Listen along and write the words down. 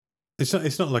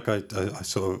It's not like I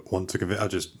sort of want to convince. I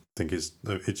just think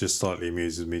it just slightly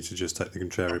amuses me to just take the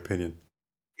contrary opinion.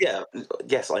 Yeah,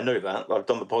 yes, I know that. I've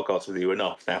done the podcast with you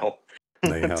enough now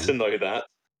No, you to haven't. know that.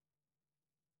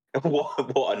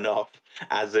 What enough?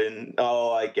 As in,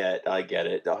 oh, I get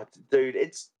it. Oh, dude,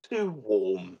 it's too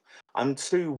warm. I'm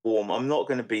too warm. I'm not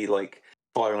going to be like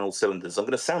firing all cylinders. I'm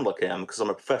going to sound like I am because I'm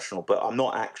a professional, but I'm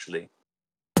not actually.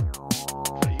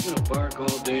 Are you gonna bark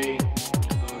all day?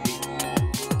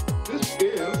 This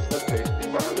is a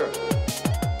tasty burger.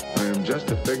 I am just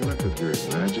a figment of your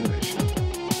imagination.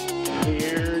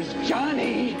 Here's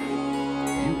Johnny.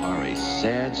 You are a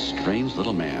sad, strange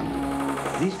little man.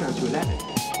 These guys were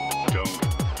laughing.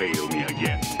 Don't fail me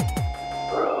again.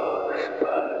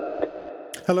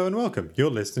 Hello and welcome.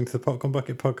 You're listening to the Popcorn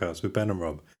Bucket Podcast with Ben and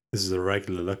Rob. This is a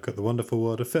regular look at the wonderful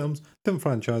world of films, film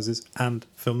franchises, and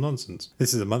film nonsense.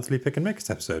 This is a monthly pick and mix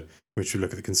episode, in which we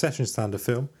look at the concession stand of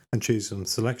film and choose some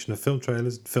selection of film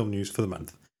trailers and film news for the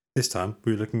month. This time,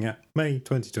 we're looking at May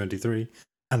 2023,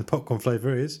 and the popcorn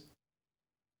flavour is...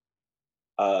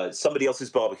 Somebody else's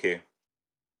barbecue.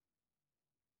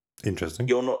 Interesting.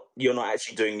 You're not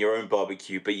actually doing your own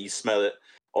barbecue, but you smell it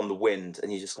on the wind,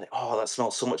 and you're just like, oh, that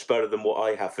smells so much better than what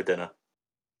I have for dinner.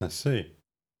 I see.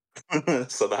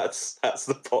 So that's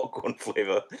the popcorn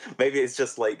flavour. Maybe it's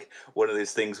just like one of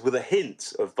those things with a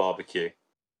hint of barbecue.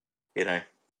 You know,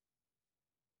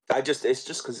 it's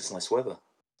just because it's nice weather.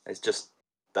 It's just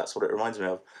that's what it reminds me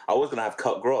of. I was gonna have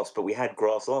cut grass, but we had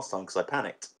grass last time because I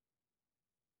panicked.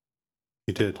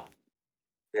 You did.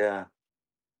 Yeah.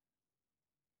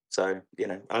 So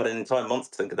I had an entire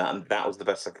month to think of that, and that was the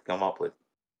best I could come up with.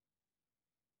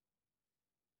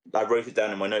 I wrote it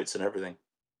down in my notes and everything.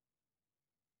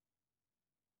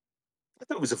 I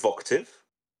thought it was evocative.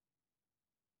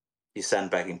 You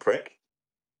sandbagging prick.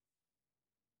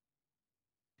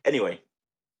 Anyway,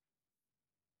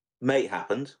 May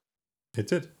happened. It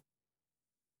did.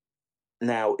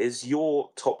 Now, is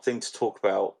your top thing to talk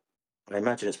about? I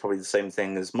imagine it's probably the same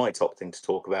thing as my top thing to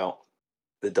talk about,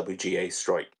 the WGA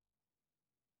strike.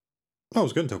 I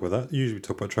was going to talk about that. Usually we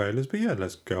talk about trailers, but yeah,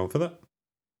 let's go on for that.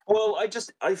 Well,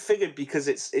 I figured because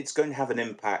it's going to have an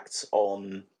impact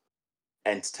on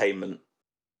entertainment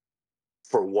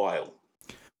for a while.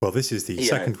 Well, this is the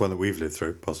second one that we've lived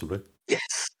through, possibly.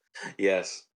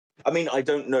 Yes. I mean, I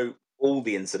don't know all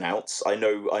the ins and outs. I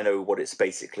know what it's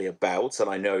basically about, and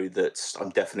I know that I'm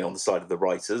definitely on the side of the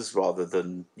writers rather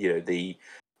than the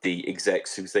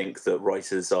execs who think that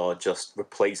writers are just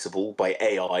replaceable by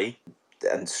AI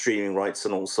and streaming rights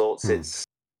and all sorts.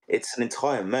 It's an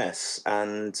entire mess,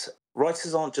 and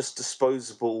writers aren't just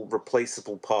disposable,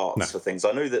 replaceable parts for things.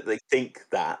 I know that they think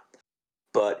that,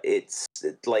 but it's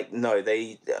like, no,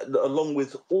 they, along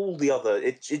with all the other,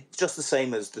 it's just the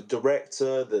same as the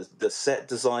director, the set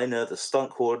designer, the stunt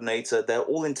coordinator. They're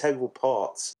all integral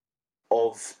parts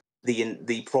of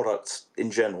the product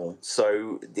in general.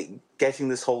 So getting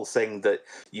this whole thing that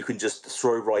you can just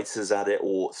throw writers at it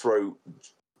or throw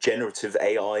generative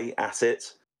AI at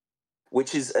it,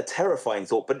 which is a terrifying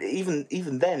thought. But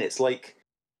even then, it's like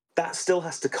that still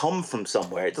has to come from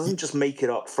somewhere. It doesn't just make it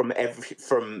up from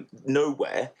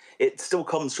nowhere. It still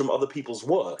comes from other people's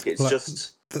work.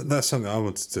 It's that's something I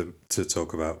wanted to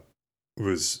talk about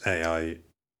was AI.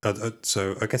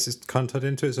 So I guess it's kind of tied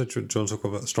into it. So do you want to talk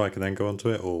about the strike and then go on to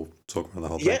it, or talk about the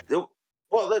whole thing? Yeah.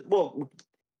 Well,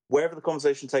 wherever the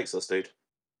conversation takes us, dude.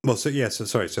 Well, so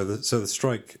the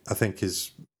strike, I think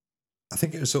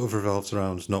it sort of revolves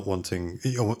around not wanting,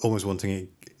 almost wanting it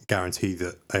guarantee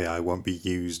that AI won't be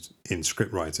used in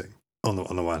script writing on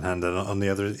the one hand, and on the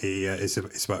other, it's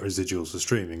about residuals for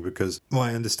streaming. Because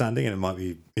my understanding, and it might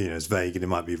be it's vague and it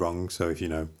might be wrong, so if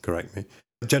correct me.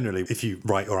 Generally, if you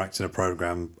write or act in a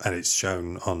program and it's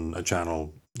shown on a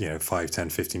channel, 5, 10,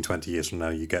 15, 20 years from now,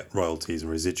 you get royalties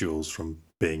and residuals from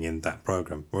being in that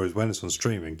program. Whereas when it's on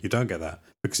streaming, you don't get that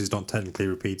because it's not technically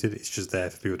repeated. It's just there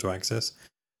for people to access.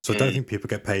 So I don't think people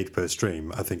get paid per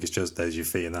stream. I think it's just there's your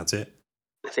fee and that's it.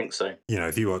 I think so.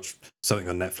 If you watch something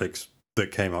on Netflix that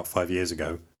came out 5 years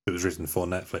ago that was written for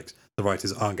Netflix, the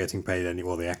writers aren't getting paid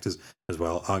anymore. The actors as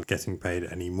well aren't getting paid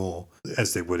any more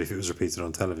as they would if it was repeated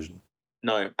on television.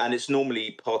 No, and it's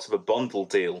normally part of a bundle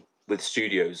deal with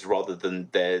studios rather than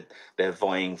they're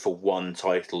vying for one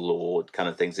title or kind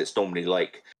of things. It's normally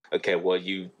like, okay, well,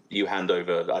 you hand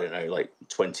over, I don't know, like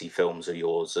 20 films are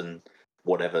yours and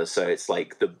whatever. So it's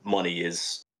like the money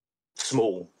is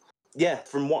small. Yeah,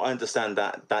 from what I understand,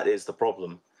 that is the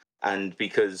problem. And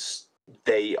because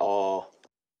they are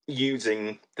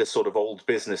using the sort of old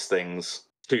business things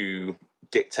to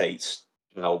dictate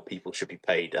how people should be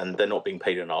paid, and they're not being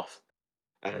paid enough.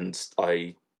 And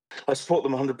I I support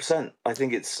them 100%. I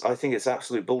think it's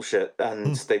absolute bullshit,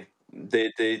 and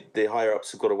the higher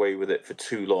ups have got away with it for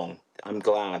too long. I'm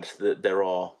glad that there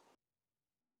are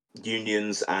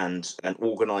unions and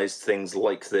organised things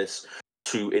like this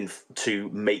to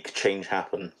make change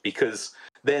happen, because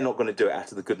they're not going to do it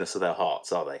out of the goodness of their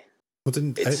hearts, are they? Well,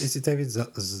 is it David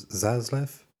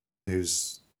Zaslav,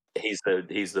 who's He's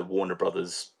the Warner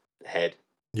Brothers head.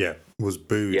 was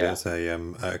booed Yeah.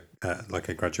 at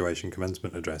a graduation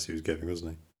commencement address he was giving,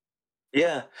 wasn't he?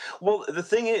 Yeah. Well, the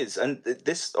thing is, and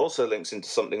this also links into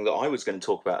something that I was going to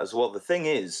talk about as well. The thing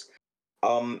is,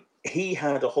 he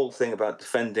had a whole thing about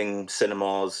defending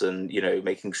cinemas and,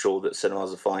 making sure that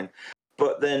cinemas are fine.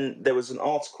 But then there was an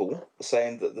article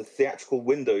saying that the theatrical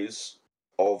windows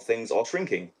of things are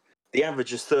shrinking. The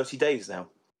average is 30 days now.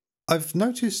 I've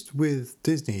noticed with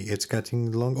Disney it's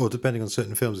getting longer, or depending on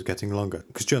certain films, it's getting longer.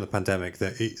 Because during the pandemic,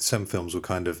 some films were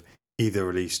kind of either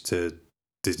released to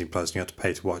Disney Plus and you had to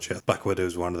pay to watch it. Black Widow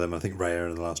was one of them, I think Raya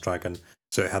and the Last Dragon.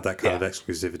 So it had that kind of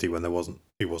exclusivity when it wasn't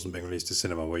being released to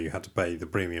cinema, where you had to pay the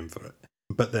premium for it.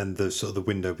 But then the sort of the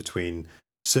window between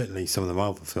certainly some of the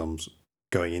Marvel films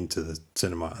going into the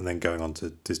cinema and then going on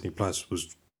to Disney Plus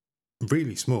was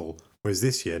really small. Whereas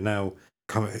this year now,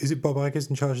 is it Bob Iger's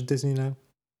in charge of Disney now?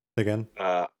 Again?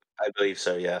 I believe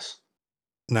so, yes.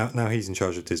 Now he's in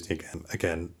charge of Disney again.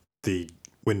 Again, the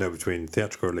window between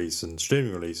theatrical release and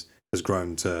streaming release has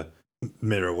grown to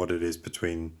mirror what it is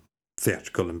between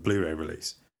theatrical and Blu-ray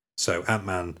release. So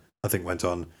Ant-Man, I think, went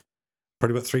on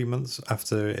probably about 3 months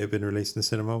after it had been released in the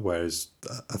cinema, whereas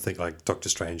I think like Doctor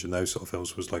Strange and those sort of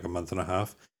films was like a month and a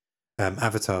half.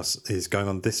 Avatar is going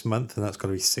on this month, and that's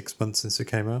going to be 6 months since it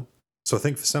came out. So I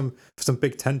think for some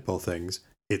big tentpole things,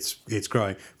 it's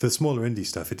growing. For the smaller indie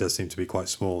stuff, it does seem to be quite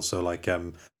small. So like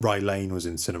Rye Lane was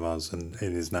in cinemas and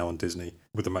is now on Disney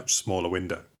with a much smaller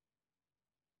window.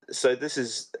 So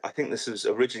I think this was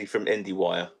originally from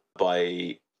IndieWire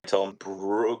by Tom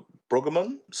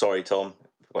Brueggemann. Sorry, Tom,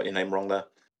 I got your name wrong there.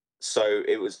 So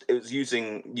it was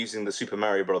using the Super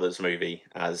Mario Brothers movie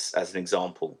as an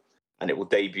example, and it will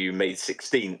debut May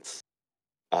 16th.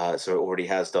 So it already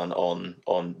has done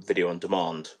on video on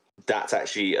demand. That's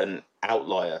actually an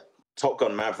outlier. Top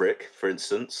Gun Maverick, for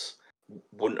instance,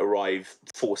 wouldn't arrive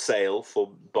for sale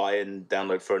for buy and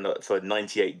download for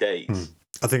 98 days.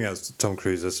 I think that's Tom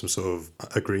Cruise has some sort of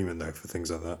agreement though for things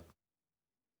like that.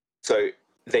 So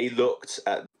they looked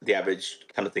at the average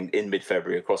kind of thing in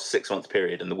mid-February across a 6-month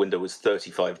period, and the window was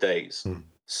 35 days.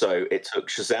 So it took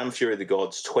Shazam! Fury of the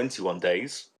Gods 21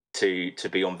 days to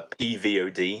be on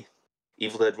PVOD.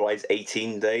 Evil Dead Rise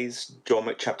 18 days. John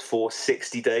Wick Chapter 4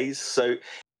 60 days. So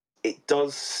it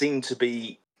does seem to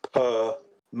be per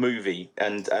movie,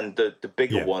 and the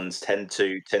bigger ones tend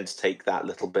to take that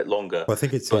little bit longer. Well, I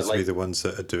think it seems to be the ones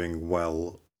that are doing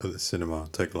well at the cinema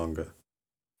take longer.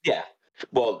 Yeah.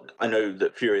 Well, I know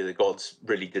that Fury of the Gods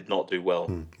really did not do well.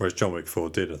 Whereas John Wick 4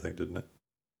 did, I think, didn't it?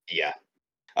 Yeah.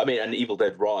 I mean, and Evil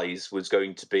Dead Rise was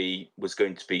going to be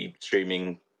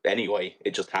streaming anyway.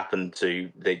 It just happened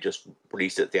they just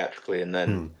released it theatrically, and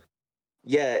then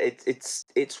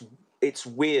it's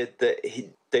weird that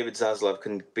David Zaslav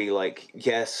can be like,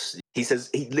 yes, he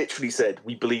literally said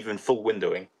we believe in full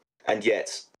windowing, and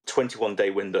yet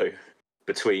 21-day window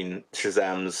between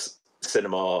Shazam's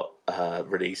cinema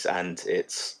release and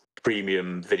its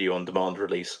premium video on demand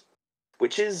release,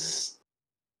 which is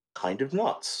kind of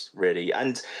nuts, really.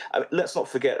 And let's not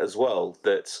forget as well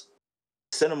that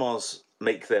cinemas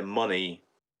make their money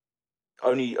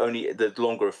only the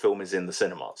longer a film is in the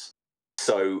cinemas.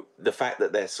 So the fact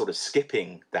that they're sort of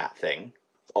skipping that thing,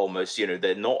 almost,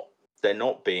 they're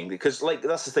not being, because like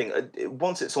that's the thing.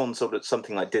 Once it's on sort of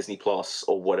something like Disney Plus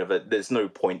or whatever, there's no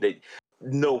point.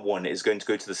 No one is going to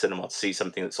go to the cinema to see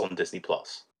something that's on Disney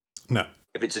Plus. No.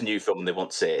 If it's a new film and they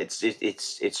want to see it,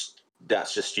 it's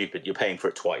that's just stupid. You're paying for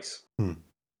it twice.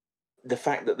 The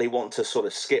fact that they want to sort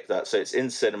of skip that, so it's in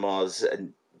cinemas,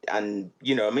 and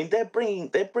they're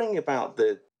bringing about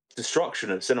the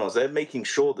destruction of cinemas. They're making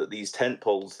sure that these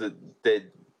tentpoles, that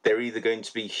they're either going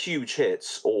to be huge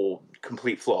hits or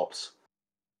complete flops,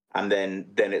 and then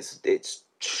it's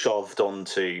shoved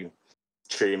onto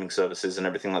streaming services and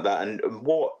everything like that. And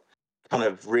what kind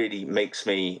of really makes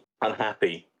me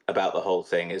unhappy about the whole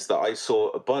thing is that I saw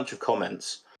a bunch of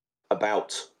comments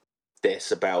about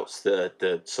this, about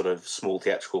the sort of small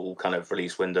theatrical kind of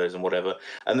release windows and whatever,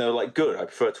 and they were like, good, I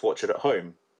prefer to watch it at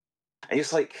home. And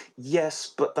it's like,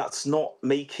 yes, but that's not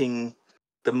making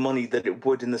the money that it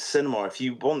would in the cinema. If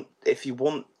you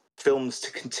want films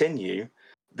to continue,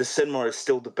 the cinema is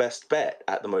still the best bet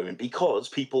at the moment, because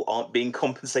people aren't being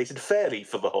compensated fairly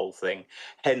for the whole thing.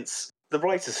 Hence the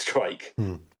writer's strike.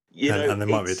 And there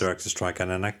might be a it's- director strike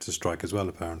and an actor strike as well,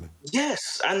 apparently.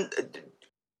 Yes, and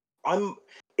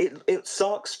it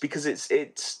sucks because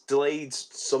it's delayed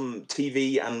some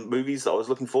TV and movies that I was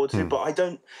looking forward to, but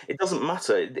it doesn't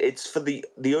matter. It's for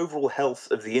the overall health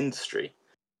of the industry,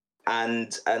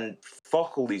 and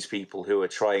fuck all these people who are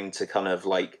trying to kind of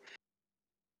like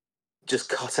just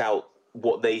cut out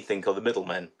what they think are the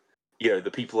middlemen.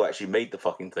 The people who actually made the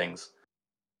fucking things.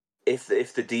 If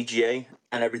the DGA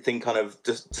and everything kind of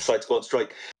just decide to go on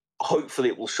strike, hopefully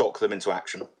it will shock them into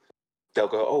action. They'll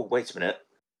go, oh, wait a minute.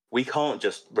 We can't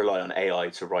just rely on AI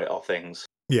to write our things.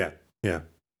 Yeah.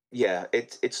 Yeah,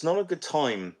 it's not a good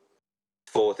time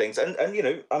for things. And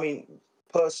I mean,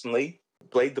 personally,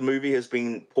 Blade the movie has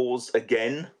been paused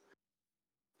again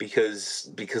because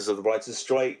of the writer's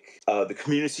strike. The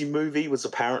Community movie was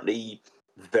apparently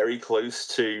very close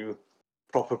to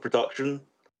proper production,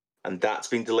 and that's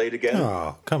been delayed again.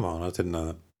 Oh, come on. I didn't know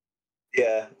that.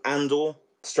 Yeah, Andor,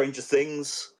 Stranger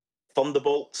Things,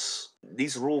 Thunderbolts.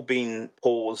 These are all being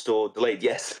paused or delayed.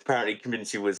 Yes, apparently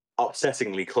Community was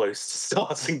upsettingly close to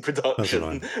starting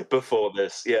production before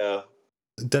this. Yeah.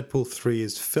 Deadpool 3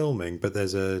 is filming, but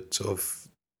there's a sort of...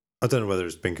 I don't know whether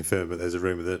it's been confirmed, but there's a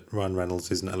rumour that Ryan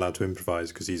Reynolds isn't allowed to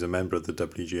improvise because he's a member of the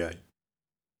WGA,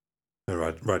 the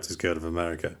Writers Guild of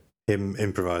America. Him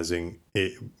improvising,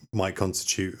 it might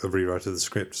constitute a rewrite of the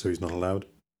script, so he's not allowed.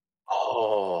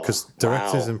 Oh, because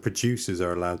directors and producers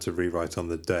are allowed to rewrite on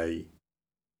the day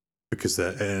because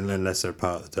unless they're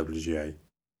part of the WGA.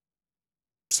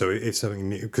 So if something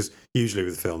new, because usually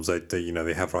with films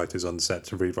they have writers on the set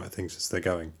to rewrite things as they're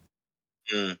going.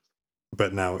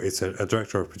 But now it's a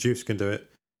director or a producer can do it,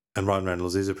 and Ryan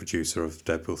Reynolds is a producer of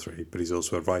Deadpool 3, but he's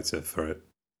also a writer for it,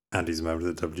 and he's a member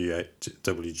of the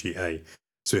WGA.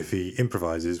 So if he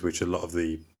improvises, which a lot of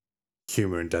the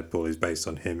humour in Deadpool is based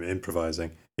on him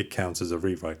improvising, it counts as a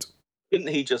rewrite. Couldn't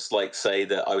he just say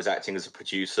that I was acting as a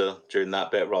producer during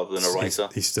that bit rather than a writer?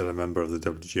 He's still a member of the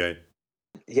WGA.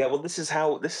 Yeah, well, this is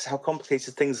how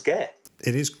complicated things get.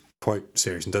 It is quite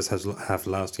serious and does have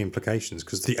lasting implications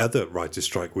because the other writer's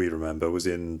strike we remember was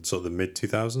in sort of the mid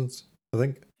 2000s, I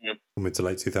think, or mid to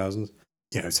late 2000s.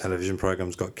 Television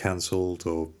programs got cancelled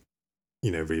or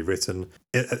rewritten.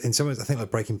 In some ways, I think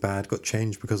like Breaking Bad got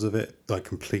changed because of it, like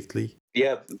completely.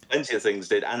 Yeah, plenty of things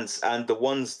did, and the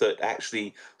ones that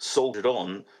actually soldiered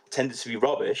on tended to be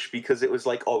rubbish because it was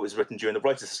it was written during the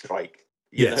writers' strike.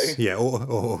 You know? Yeah,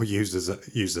 or used as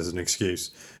an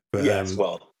excuse. But yes,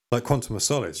 like Quantum of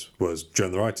Solace was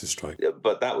during the writers' strike. Yeah,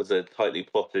 but that was a tightly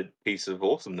plotted piece of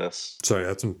awesomeness. Sorry, I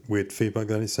had some weird feedback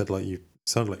then. It sounded like you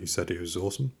said it was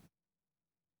awesome.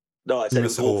 No, I said it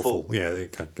was awful. Yeah,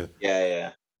 okay, good.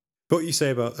 Yeah. But what you say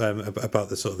about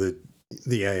the sort of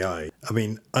the AI? I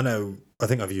mean, I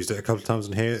think I've used it a couple of times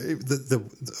on here.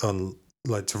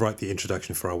 To write the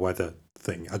introduction for our weather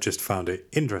thing, I just found it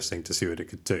interesting to see what it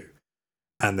could do.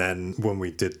 And then when we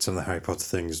did some of the Harry Potter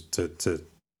things to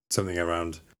something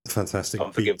around the Fantastic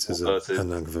Beasts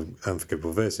and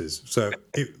Unforgivable Verses. So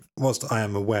whilst I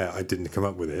am aware I didn't come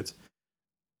up with it,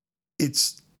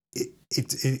 it's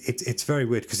very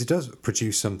weird because it does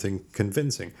produce something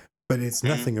convincing, but it's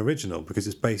nothing original because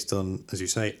it's based on, as you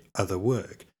say, other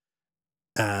work.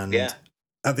 And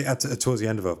towards the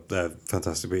end of our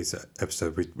Fantastic Beasts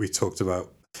episode, we talked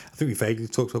about, I think we vaguely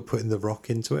talked about putting The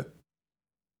Rock into it.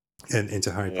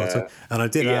 Into Harry Potter, and I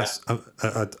did ask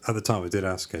at the time. I did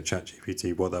ask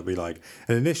ChatGPT what that'd be like,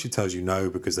 and it initially tells you no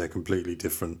because they're completely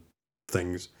different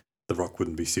things. The Rock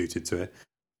wouldn't be suited to it,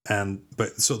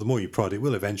 but sort of the more you prod, it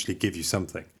will eventually give you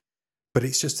something. But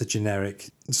it's just a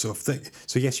generic sort of thing.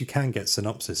 So yes, you can get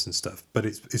synopsis and stuff, but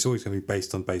it's always going to be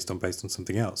based on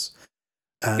something else.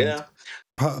 And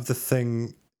part of the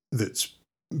thing that's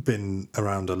been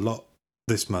around a lot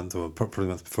this month, or probably the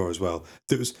month before as well,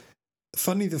 that was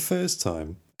funny the first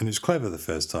time, and it was clever the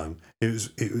first time.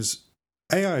 It was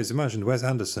AI's imagined Wes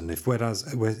Anderson. If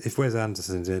Wes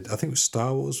Anderson did, I think it was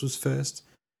Star Wars was first,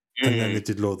 and then they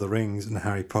did Lord of the Rings and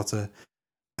Harry Potter.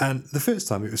 And the first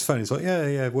time it was funny. It's like,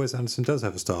 yeah, Wes Anderson does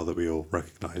have a style that we all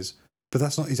recognise, but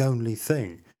that's not his only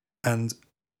thing. And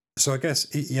so I guess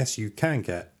yes, you can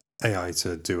get AI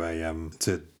to do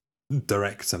to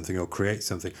direct something or create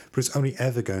something, but it's only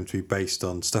ever going to be based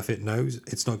on stuff it knows.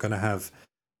 It's not going to have.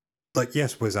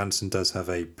 Yes, Wes Anderson does have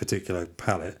a particular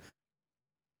palette,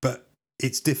 but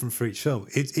it's different for each film.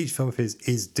 Each film of his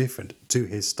is different to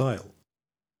his style.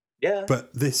 Yeah.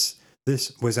 But this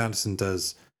Wes Anderson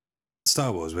does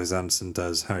Star Wars, Wes Anderson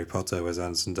does Harry Potter, Wes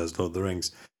Anderson does Lord of the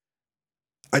Rings.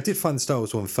 I did find the Star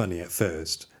Wars one funny at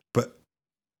first, but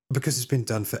because it's been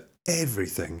done for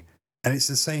everything, and it's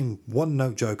the same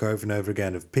one-note joke over and over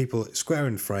again of people square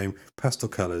in frame, pastel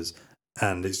colours,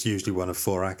 and it's usually one of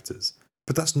 4 actors.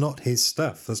 But that's not his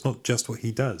stuff. That's not just what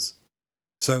he does.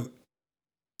 So,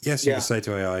 yes, you can say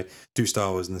to AI, do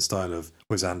Star Wars in the style of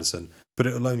Wes Anderson, but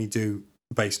it'll only do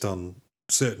based on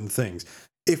certain things.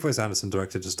 If Wes Anderson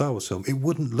directed a Star Wars film, it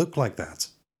wouldn't look like that.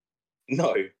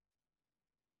 No.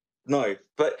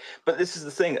 But this is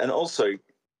the thing, and also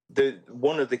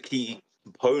one of the key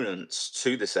components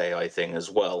to this AI thing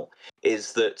as well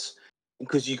is that,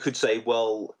 because you could say,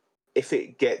 well, if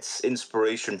it gets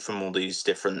inspiration from all these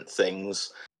different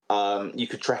things, you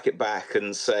could track it back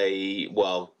and say,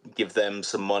 well, give them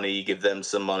some money.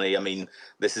 I mean,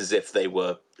 this is if they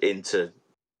were into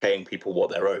paying people what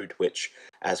they're owed, which,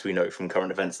 as we know from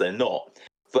current events, they're not.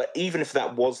 But even if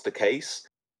that was the case,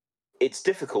 it's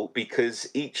difficult because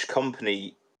each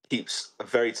company keeps a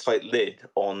very tight lid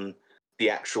on the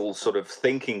actual sort of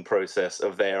thinking process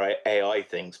of their AI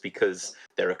things, because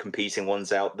there are competing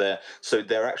ones out there. So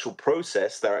their actual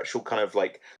process, their actual kind of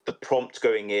like the prompt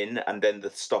going in and then the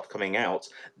stuff coming out,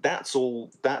 that's all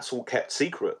kept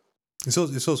secret. It's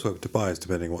also up to buyers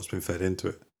depending on what's been fed into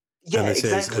it. Yeah, and they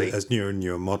say exactly. as newer and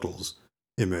newer models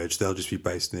emerge, they'll just be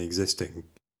based on the existing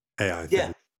AI thing.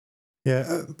 Yeah.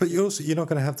 Yeah, but you're not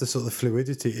going to have the sort of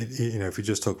fluidity. If we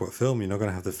just talk about film, you're not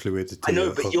going to have the fluidity. I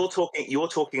know, but you're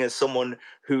talking as someone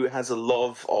who has a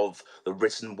love of the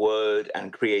written word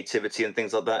and creativity and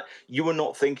things like that. You are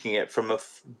not thinking it from a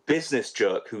business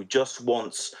jerk who just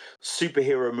wants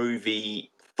superhero movie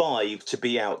 5 to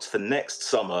be out for next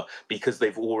summer because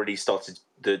they've already started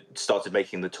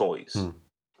making the toys.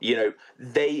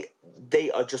 They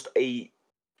are just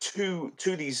to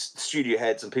these studio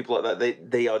heads and people like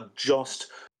that. They are just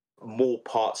more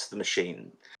parts of the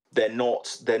machine. They're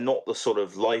not the sort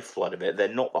of lifeblood of it. They're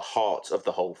not the heart of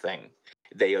the whole thing.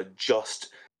 They are just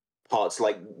parts.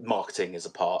 Like marketing is a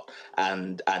part,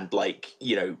 and like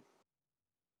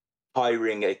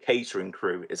hiring a catering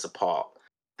crew is a part.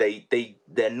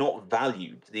 They're not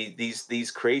valued.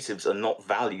 These creatives are not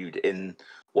valued in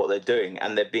what they're doing,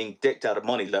 and they're being dicked out of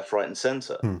money left, right, and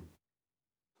center.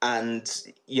 And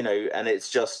and it's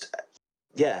just.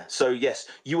 Yeah, so yes,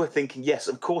 you were thinking, yes,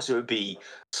 of course it would be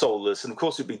soulless, and of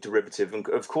course it would be derivative, and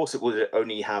of course it would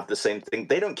only have the same thing.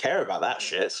 They don't care about that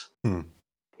shit.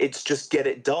 It's just get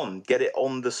it done, get it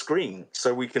on the screen,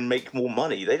 so we can make more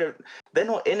money. They're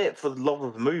not in it for the love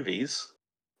of movies.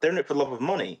 They're in it for the love of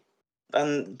money.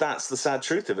 And that's the sad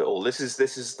truth of it all. This is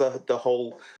the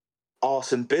whole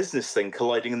art and business thing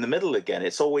colliding in the middle again.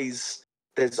 There's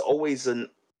always an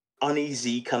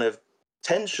uneasy kind of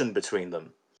tension between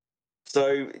them.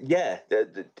 So yeah,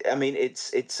 I mean,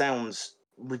 it sounds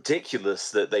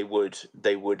ridiculous that they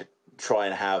would try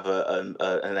and have an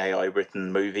AI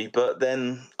written movie, but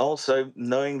then also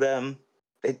knowing them,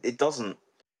 it doesn't.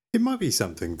 It might be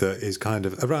something that is kind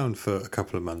of around for a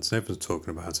couple of months and everyone's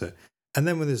talking about it, and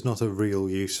then when there's not a real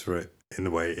use for it in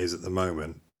the way it is at the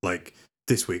moment, like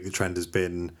this week, the trend has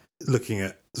been looking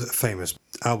at famous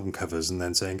album covers and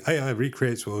then saying AI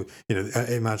recreates what it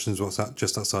imagines what's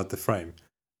just outside the frame.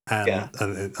 And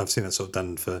I've seen that sort of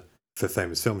done for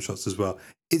famous film shots as well.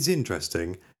 It's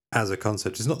interesting as a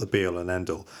concept. It's not the be all and end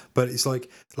all, but it's like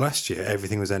last year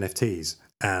everything was NFTs,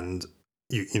 and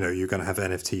you're going to have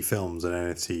NFT films and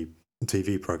NFT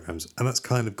TV programs, and that's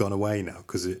kind of gone away now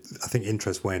because I think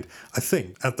interest waned. I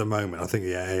think at the moment,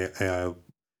 the AI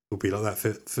will be like that.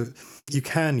 For you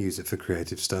can use it for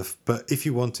creative stuff, but if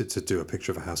you wanted to do a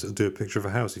picture of a house, it'll do a picture of a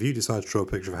house. If you decide to draw a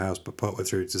picture of a house, but partway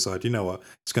through you decide, you know what,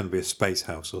 it's going to be a space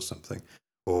house or something,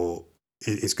 or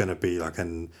it's going to be like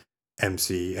an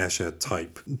MC Escher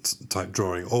type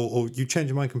drawing, or you change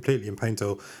your mind completely and paint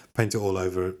it all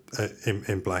over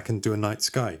in black and do a night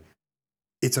sky.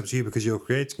 It's up to you because you're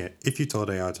creating it. If you told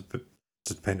AI to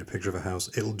paint a picture of a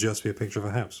house, it'll just be a picture of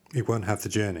a house. It won't have the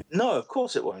journey. No, of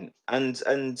course it won't. And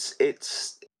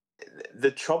it's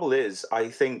the trouble is, I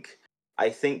think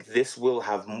this will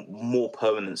have more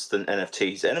permanence than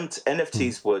NFTs.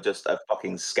 NFTs were just a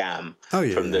fucking scam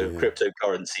from the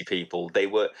cryptocurrency people. They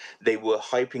were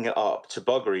hyping it up to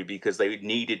buggery because they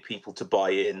needed people to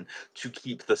buy in to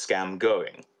keep the scam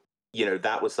going.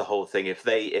 That was the whole thing. If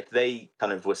they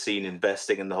kind of were seen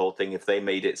investing in the whole thing, if they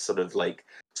made it sort of like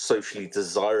socially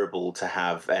desirable to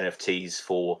have NFTs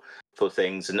for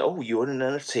things, and you own an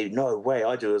NFT? No way,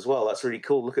 I do as well. That's really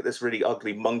cool. Look at this really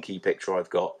ugly monkey picture I've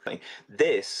got.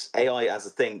 This AI as a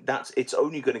thing, it's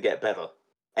only going to get better.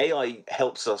 AI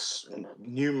helps us in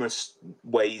numerous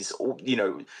ways,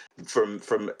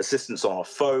 from assistance on our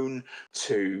phone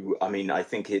to, I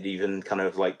think it even kind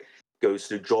of like goes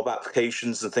through job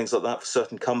applications and things like that for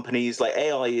certain companies. Like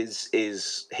AI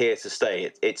is here to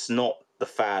stay. It's not the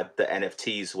fad that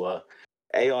NFTs were.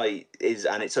 AI is,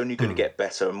 and it's only going to get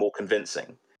better and more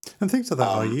convincing. And things like that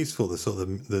are useful. The sort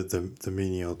of the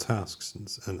menial tasks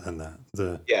and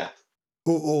that Yeah,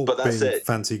 or but that's being it.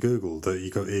 fancy Google that you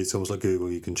got. It's almost like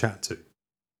Google you can chat to.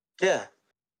 Yeah,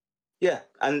 yeah,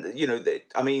 and you know,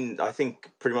 I mean, I think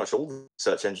pretty much all the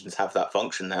search engines have that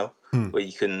function now, where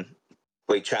you can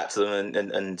chat to them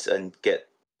and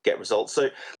get results. So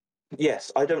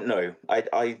yes, I don't know.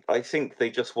 I think they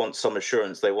just want some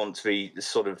assurance. They want to be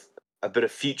sort of a bit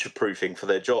of future proofing for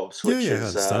their jobs, which is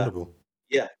understandable.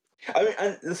 yeah. I mean,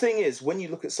 and the thing is, when you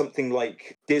look at something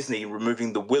like Disney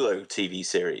removing the Willow TV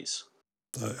series,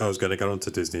 I was going to get onto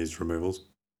Disney's removals.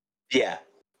 yeah,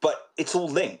 but it's all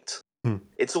linked.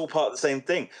 It's all part of the same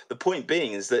thing. The point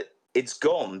being is that it's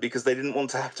gone because they didn't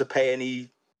want to have to pay any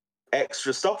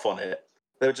extra stuff on it.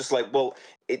 They were just like, well,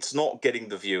 it's not getting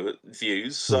the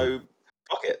views, so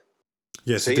fuck it.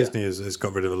 Yeah, so Disney has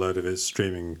got rid of a load of its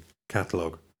streaming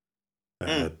catalogue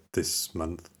this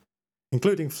month,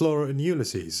 including Flora and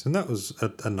Ulysses, and that was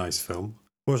a nice film.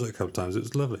 I watched it a couple of times. It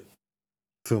was lovely.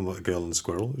 Film about a girl and a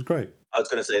squirrel. It was great. I was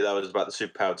going to say that was about the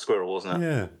superpowered squirrel, wasn't it?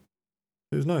 Yeah,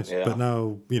 it was nice. Yeah. But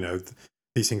now,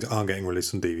 these things aren't getting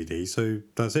released on DVD, so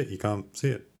that's it. You can't see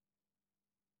it.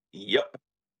 Yep.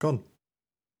 Gone.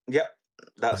 Yep.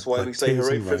 That's Like why we say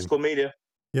hooray and for rain. physical media.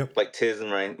 Yep. Like tears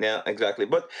and rain. Yeah, exactly.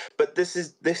 But this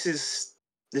is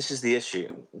the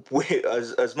issue. We,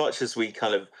 as much as we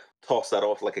kind of toss that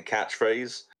off like a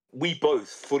catchphrase, we both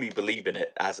fully believe in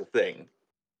it as a thing.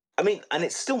 I mean, and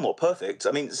it's still not perfect.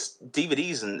 I mean,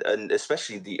 DVDs and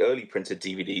especially the early printed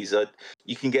DVDs,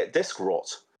 you can get disc rot.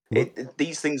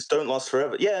 These things don't last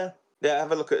forever. Yeah.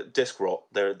 Have a look at disc rot.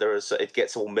 There is, it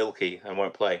gets all milky and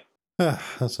won't play.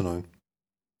 That's annoying.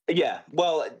 Yeah,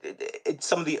 well, it's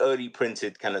some of the early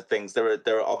printed kind of things. There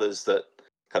are others that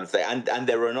kind of thing, and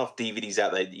there are enough DVDs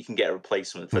out there that you can get a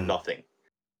replacement for nothing.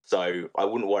 So I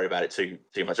wouldn't worry about it too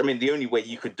much. I mean, the only way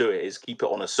you could do it is keep it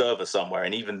on a server somewhere,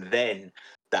 and even then,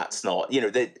 that's not.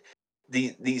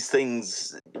 These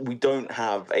things, we don't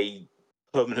have a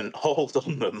permanent hold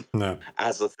on them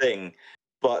as a thing.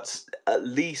 But at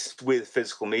least with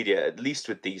physical media, at least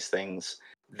with these things,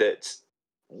 that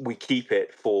we keep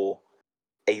it for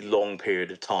a long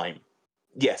period of time.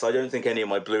 Yes, I don't think any of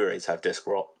my Blu-rays have disc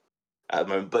rot at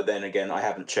the moment, but then again, I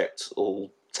haven't checked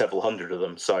all several hundred of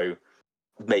them, so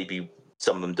maybe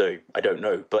some of them do. I don't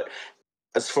know. But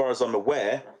as far as I'm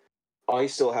aware, I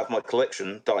still have my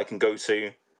collection that I can go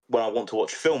to when I want to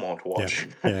watch a film I want to watch.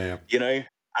 Yeah.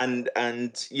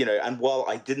 And while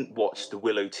I didn't watch the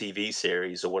Willow TV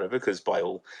series or whatever, because by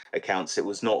all accounts it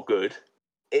was not good,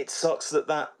 it sucks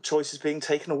that choice is being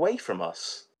taken away from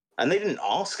us. And they didn't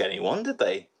ask anyone, did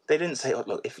they? They didn't say, "Oh,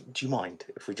 look, do you mind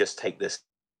if we just take this?"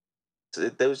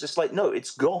 They was just like, "No,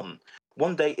 it's gone.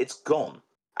 One day, it's gone."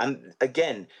 And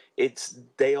again,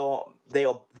 they are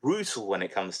brutal when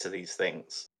it comes to these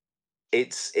things.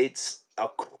 It's a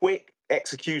quick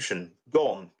execution,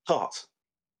 gone, cut,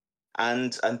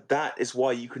 and that is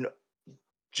why you can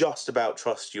just about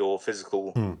trust your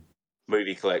physical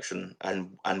movie collection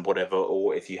and whatever,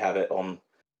 or if you have it on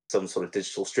some sort of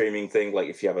digital streaming thing, like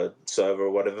if you have a server or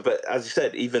whatever. But as you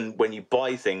said, even when you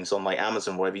buy things on like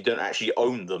Amazon or whatever, you don't actually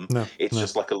own them. It's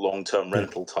just like a long-term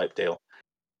rental type deal.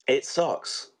 It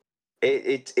sucks.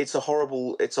 It's a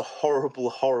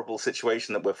horrible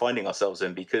situation that we're finding ourselves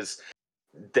in, because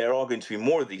there are going to be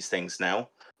more of these things now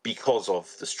because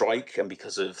of the strike and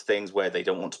because of things where they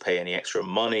don't want to pay any extra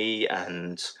money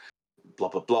and blah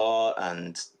blah blah,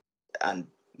 and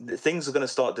things are going to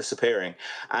start disappearing.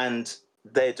 And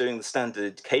they're doing the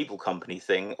standard cable company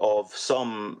thing of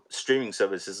some streaming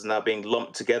services now being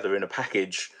lumped together in a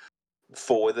package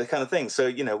for the kind of thing.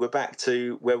 So, we're back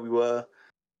to where we were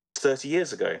 30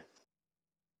 years ago.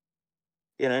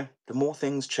 The more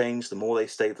things change, the more they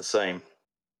stay the same.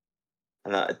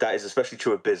 And that is especially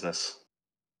true of business,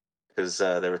 because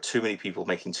there are too many people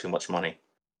making too much money.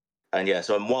 And yeah,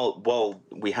 so while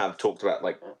we have talked about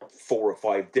like 4 or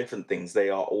 5 different things,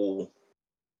 they are all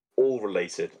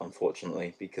related,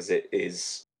 unfortunately, because it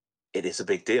is a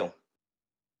big deal.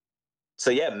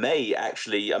 So yeah, May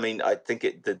actually. I mean, I think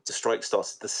the strike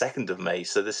starts the 2nd of May.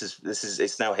 So this is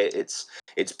it's now hit.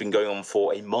 It's been going on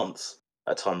for a month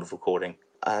at time of recording,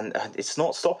 and it's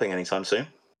not stopping anytime soon.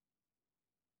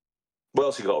 What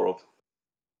else you got, Rob?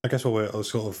 I guess what we're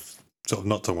sort of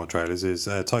not talking about trailers is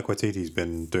Taika Waititi's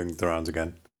been doing the rounds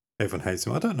again. Everyone hates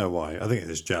him. I don't know why. I think it's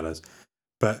just jealous.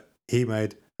 But he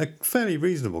made a fairly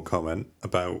reasonable comment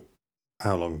about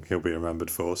how long he'll be remembered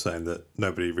for, saying that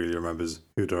nobody really remembers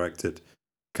who directed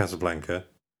Casablanca.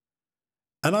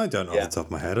 And I don't know off the top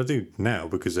of my head. I do now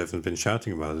because everyone's been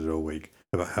shouting about it all week,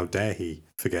 about how dare he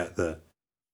forget that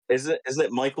Isn't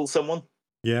it Michael someone?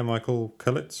 Yeah, Michael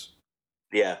Kulitz.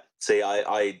 Yeah. See,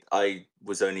 I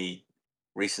was only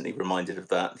recently reminded of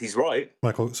that. He's right.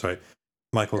 Michael Yeah.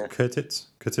 Curtiz.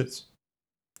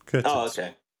 Oh,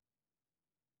 okay.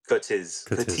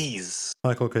 Curtiz.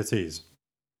 Michael Curtiz.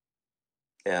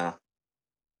 Yeah.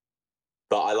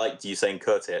 But I liked you saying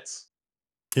Curtiz.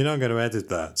 You know I'm going to edit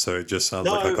that, so it just sounds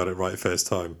like I No. got it right first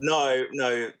time. No,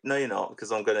 you're not,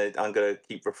 because I'm gonna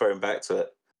keep referring back to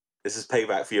it. This is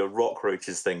payback for your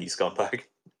rockroaches thing, you scumbag.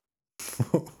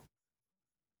 Do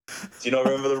you not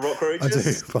remember the I do,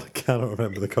 rockroaches? but I cannot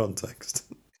remember the context.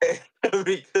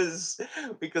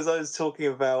 because I was talking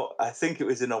about, I think it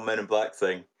was in our Men in Black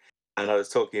thing, and I was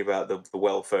talking about the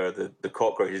welfare of the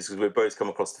cockroaches, because we both come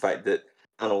across the fact that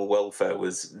animal welfare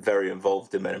was very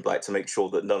involved in Men in Black to make sure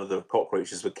that none of the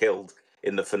cockroaches were killed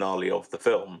in the finale of the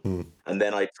film. And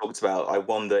then I talked about, I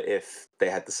wonder if they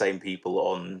had the same people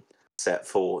on set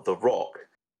for The Rock,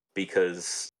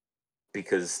 because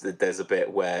there's a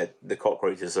bit where the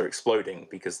cockroaches are exploding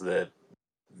because of the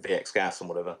VX gas and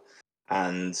whatever,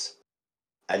 and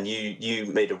you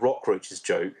made a rockroaches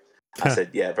joke. I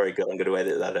said, yeah, very good, I'm going to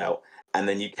edit that out. And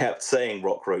then you kept saying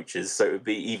rockroaches, so it would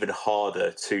be even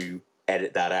harder to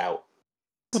edit that out.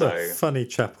 What a funny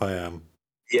chap I am.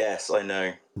 Yes, I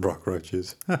know.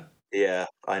 Rockroaches. Yeah,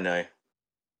 I know.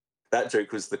 That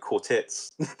joke was the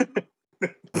quartets.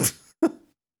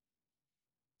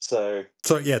 So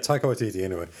yeah, Taika Waititi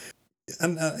anyway.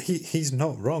 And he's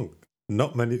not wrong.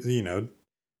 Not many,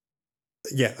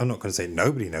 yeah, I'm not going to say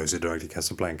nobody knows who directed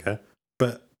Casablanca,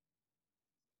 but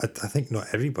I think not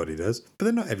everybody does. But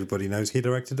then not everybody knows he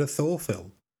directed a Thor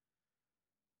film.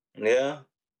 Yeah.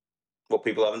 Well,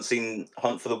 people haven't seen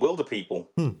Hunt for the Wilder People.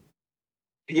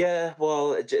 Yeah,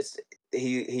 well, it just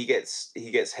he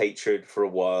gets hatred for a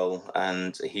while,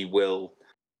 and he will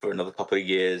for another couple of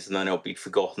years, and then he'll be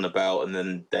forgotten about, and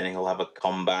then he'll have a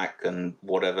comeback and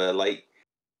whatever. Like,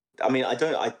 I mean, I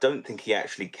don't think he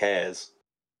actually cares,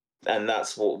 and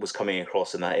that's what was coming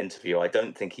across in that interview. I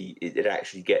don't think it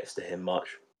actually gets to him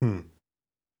much.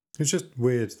 It's just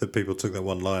weird that people took that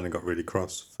one line and got really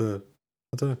cross for,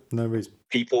 I don't know, no reason.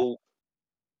 People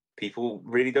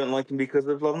really don't like him because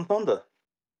of Love and Thunder.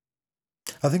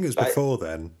 I think it was before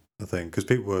then, I think, because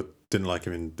people didn't like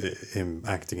him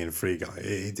acting in Free Guy.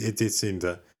 It did seem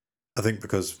that, I think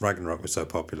because Ragnarok was so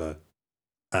popular,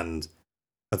 and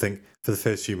I think for the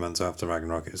first few months after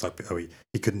Ragnarok, it was like, oh,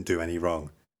 he couldn't do any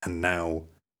wrong. And now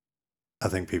I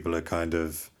think people are kind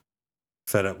of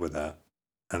fed up with that,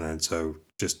 and then so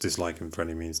just dislike him for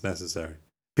any means necessary.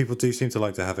 People do seem to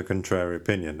like to have a contrary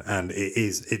opinion, and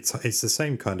it's the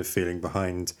same kind of feeling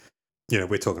behind,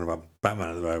 we're talking about Batman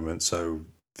at the moment, so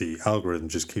the algorithm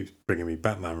just keeps bringing me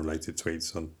Batman-related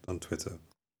tweets on Twitter.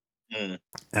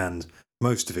 And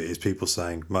most of it is people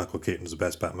saying Michael Keaton's the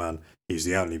best Batman, he's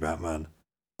the only Batman.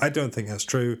 I don't think that's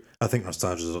true. I think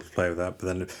nostalgia does play with that, but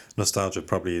then nostalgia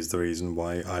probably is the reason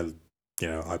why I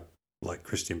like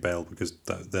Christian Bale, because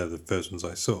they're the first ones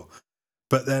I saw.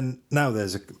 But then now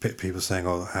there's a bit of people saying,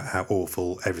 oh, how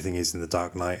awful everything is in The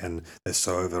Dark Knight, and they're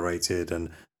so overrated, and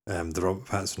the Robert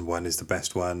Pattinson one is the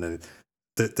best one, and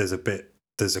there's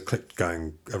a clip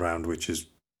going around which is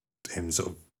him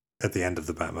sort of at the end of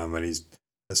the Batman when he's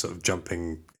sort of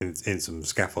jumping in some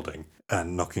scaffolding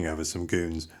and knocking over some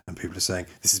goons, and people are saying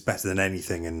this is better than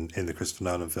anything in the Christopher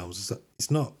Nolan films.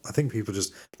 It's not. I think people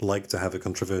just like to have a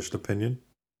controversial opinion.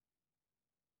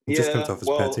 It just comes off as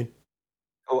petty.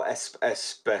 Oh,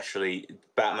 especially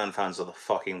Batman fans are the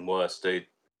fucking worst, dude.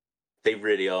 They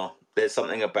really are. There's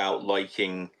something about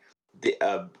liking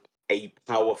a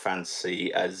power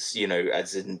fantasy, as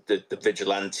as in the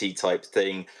vigilante type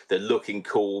thing, the looking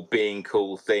cool, being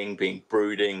cool thing, being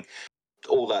brooding,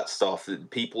 all that stuff.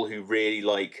 People who really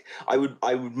like, I would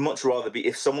much rather be,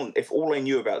 if all I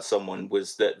knew about someone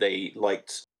was that they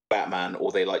liked Batman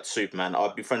or they liked Superman,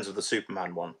 I'd be friends with the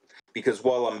Superman one, because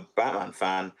while I'm a Batman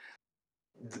fan,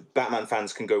 Batman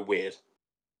fans can go weird.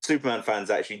 Superman fans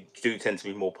actually do tend to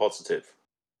be more positive.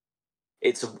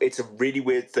 It's a really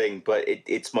weird thing, but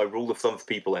it's my rule of thumb for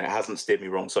people, and it hasn't steered me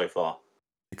wrong so far.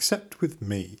 Except with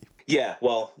me. Yeah,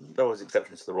 well, there was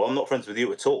exceptions to the rule. I'm not friends with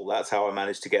you at all. That's how I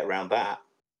managed to get around that.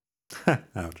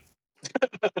 Ouch.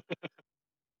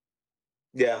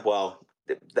 Yeah, well,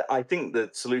 I think the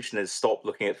solution is stop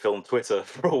looking at film Twitter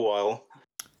for a while.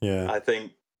 Yeah. I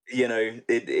think,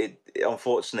 it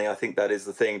unfortunately, I think that is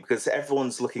the thing, because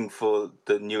everyone's looking for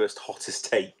the newest, hottest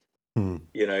take.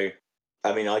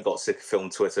 I mean, I got sick of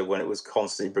film Twitter when it was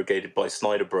constantly brigaded by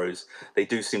Snyder Bros. They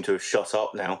do seem to have shut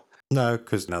up now. No,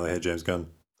 because now they hate James Gunn.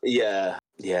 Yeah.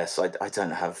 Yes, I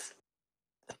don't have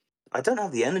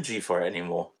the energy for it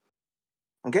anymore.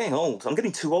 I'm getting old. I'm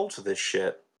getting too old for this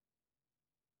shit.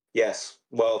 Yes.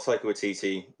 Well, Taika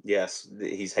Waititi, yes,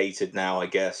 he's hated now, I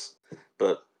guess.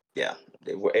 But yeah,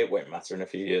 it won't matter in a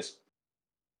few years.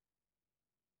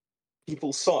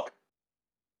 People suck.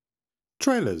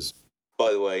 Trailers.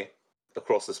 By the way,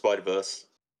 Across the Spider-Verse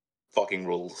fucking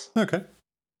rules. Okay.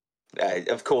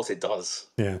 Of course it does.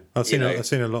 Yeah, I've seen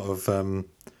a lot of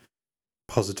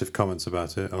positive comments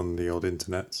about it on the old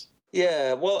internets.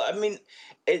 Yeah, well, I mean,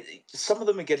 some of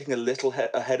them are getting a little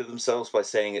ahead of themselves by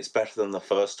saying it's better than the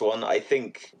first one. I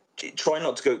think try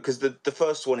not to go, because the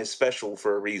first one is special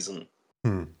for a reason.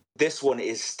 This one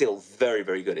is still very,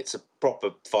 very good. It's a proper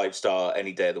 5-star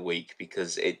any day of the week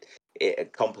because it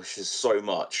accomplishes so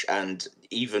much. And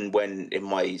even when in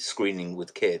my screening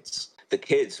with kids, the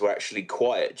kids were actually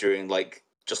quiet during like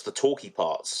just the talky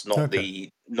parts, not the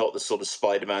sort of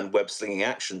Spider-Man web slinging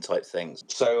action type things.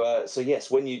 So yes,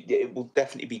 it will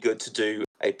definitely be good to do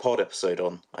a pod episode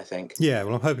on, I think. Yeah,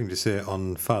 well, I'm hoping to see it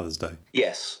on Father's Day.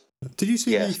 Yes. Did you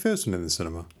see the first one in the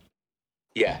cinema?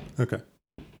 Yeah. Okay.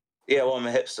 Yeah, well, I'm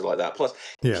a hipster like that. Plus,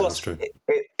 that's true.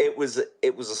 It was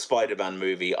a Spider-Man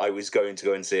movie. I was going to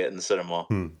go and see it in the cinema.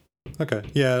 Okay.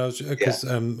 Yeah, because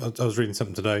I was reading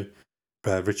something today.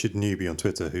 Richard Newby on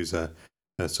Twitter, who's a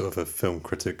sort of a film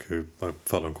critic who I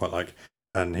follow and quite like,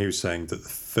 and he was saying that the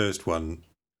first one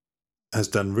has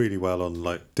done really well on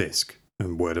like disc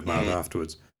and word of mouth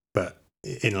afterwards, but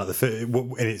in like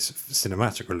in its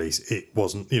cinematic release, it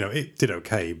wasn't. It did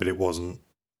okay, but it wasn't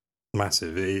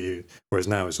massive. Whereas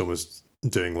now it's almost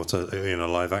doing what a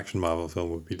live action Marvel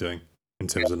film would be doing in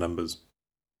terms of numbers.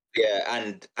 Yeah,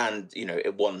 and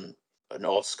it won an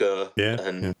Oscar. Yeah,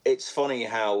 and it's funny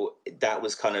how that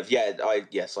was kind of I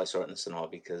saw it in the cinema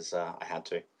because I had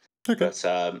to. Okay.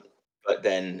 But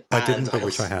then I didn't, but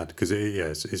wish I had, because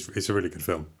it's a really good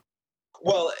film.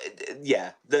 Well,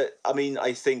 yeah.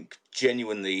 I think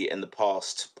genuinely in the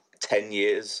past 10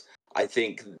 years, I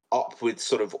think up with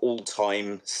sort of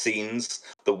all-time scenes,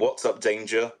 the What's Up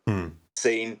Danger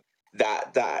scene,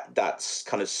 that's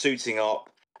kind of suiting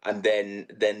up, and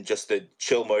then just the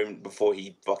chill moment before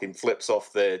he fucking flips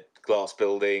off the glass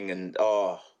building and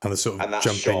the sort of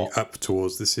jumping up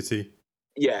towards the city.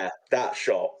 Yeah, that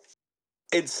shot.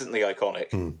 Instantly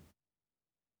iconic.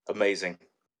 Amazing.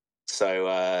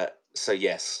 So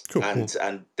yes, cool,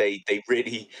 and they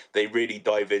really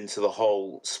dive into the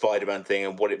whole Spider-Man thing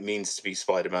and what it means to be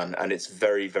Spider-Man, and it's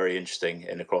very, very interesting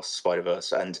in Across the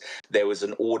Spider-Verse. And there was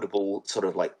an audible sort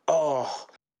of like a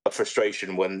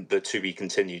frustration when the To Be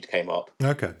Continued came up.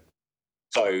 Okay.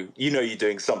 So you're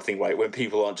doing something right when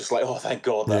people aren't just like, oh, thank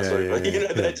God that's over.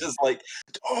 They're just like,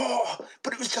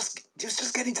 but it was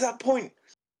just getting to that point.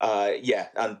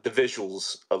 And the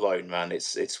visuals alone, man,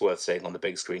 it's worth seeing on the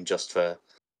big screen just for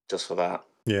that.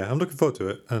 Yeah, I'm looking forward to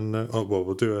it, and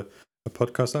we'll do a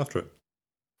podcast after it.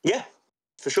 Yeah,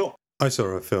 for sure. I saw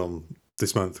a film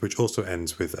this month which also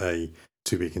ends with a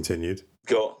To Be Continued.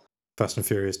 Got Fast and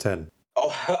Furious 10.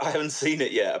 Oh, I haven't seen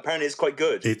it yet. Apparently it's quite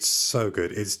good. It's so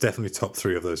good. It's definitely top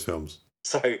 3 of those films.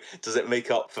 So does it make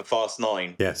up for Fast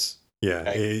 9? Yes. Yeah,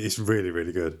 okay. It's really,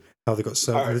 really good. How they got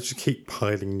they just keep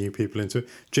piling new people into it.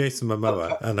 Jason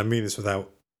Momoa, and I mean this without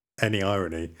any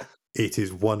irony, it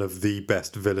is one of the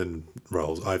best villain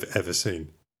roles I've ever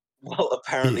seen. Well,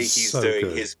 apparently he's so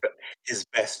doing his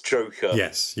best Joker.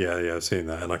 Yes, yeah, I've seen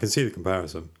that, and I can see the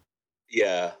comparison.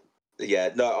 Yeah.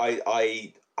 No,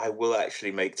 I will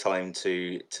actually make time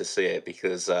to see it,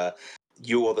 because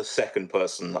you're the second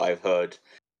person I've heard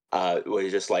where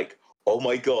you're just like, oh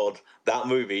my God, that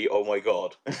movie, oh my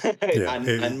God. Yeah,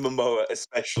 and Momoa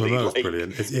especially. Momoa's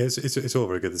brilliant. It's all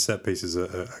very good. The set pieces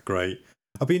are great.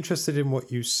 I'll be interested in what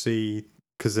you see,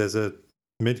 because there's a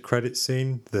mid-credit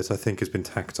scene that I think has been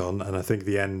tacked on, and I think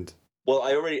the end... Well,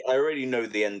 I already know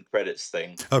the end credits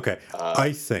thing. Okay,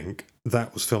 I think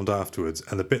that was filmed afterwards,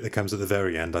 and the bit that comes at the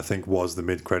very end, I think, was the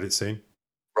mid-credit scene.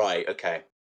 Right, okay.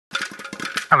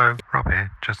 Hello, Rob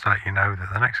here. Just to let you know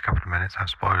that the next couple of minutes have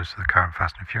spoilers for the current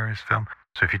Fast and Furious film,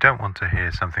 so if you don't want to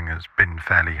hear something that's been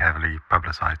fairly heavily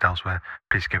publicised elsewhere,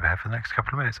 please skip ahead for the next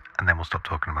couple of minutes, and then we'll stop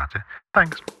talking about it.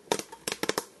 Thanks.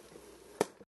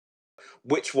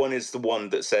 Which one is the one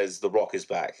that says The Rock is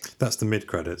back? That's the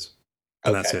mid-credits.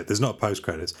 And that's it. There's not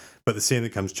post-credits. But the scene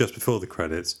that comes just before the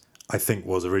credits, I think,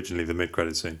 was originally the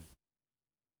mid-credit scene.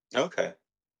 Okay.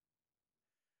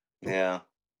 Yeah.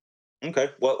 Okay.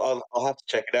 Well, I'll have to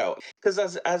check it out.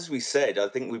 Because as we said, I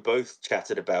think we both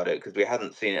chatted about it because we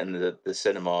hadn't seen it in the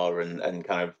cinema and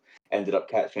kind of ended up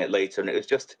catching it later. And it was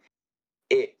just,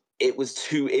 it was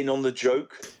too in on the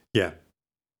joke. Yeah.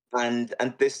 and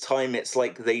this time it's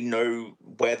like they know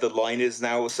where the line is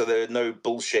now, so there are no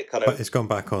bullshit kind But of. it's gone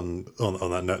back on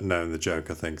that note, knowing the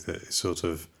joke. I think that it's sort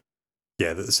of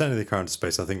that the sending the car into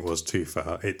space, I think, was too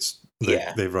far.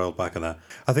 They've rolled back on that.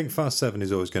 I think Fast 7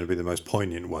 is always going to be the most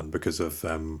poignant one because of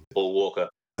Paul Walker.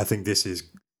 I think this is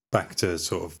back to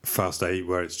sort of Fast 8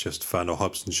 where it's just fun, or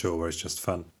Hobbs and Shaw where it's just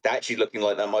fun. They're actually looking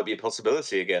like that might be a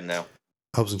possibility again now.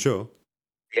 Hobbs and Shaw?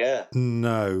 Yeah.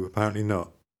 No, apparently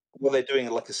not. Well, they're doing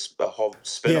like a Hobbs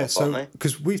spin-off, aren't they?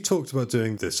 Because we've talked about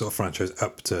doing this sort of franchise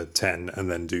up to 10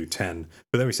 and then do 10.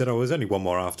 But then we said, there's only one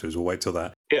more afterwards. We'll wait till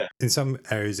that. Yeah. In some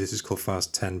areas, this is called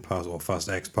Fast 10 Part or Fast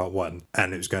X Part 1.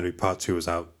 And it was going to be Part 2 was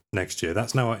out next year.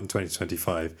 That's now out in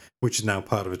 2025, which is now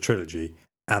part of a trilogy.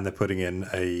 And they're putting in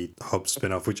a Hobbs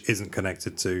spin-off, which isn't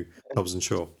connected to Hobbs and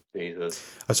Shaw. Jesus.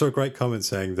 I saw a great comment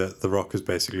saying that The Rock has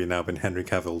basically now been Henry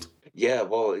Cavilled. Yeah,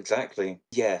 well, exactly.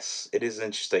 Yes, it is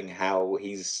interesting how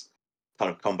he's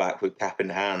kind of come back with cap in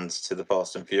hands to the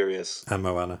Fast and Furious And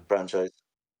Moana. franchise.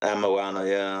 And Moana,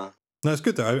 yeah. No, it's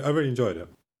good though. I really enjoyed it.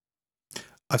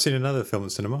 I've seen another film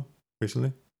at cinema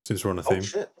recently, since we're on a theme. Oh,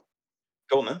 shit.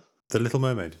 Go on, then. The Little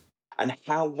Mermaid. And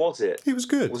how was it? It was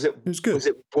good. Was it good. Was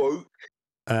it woke?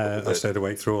 I stayed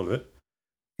awake through all of it.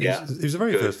 Yeah. It was the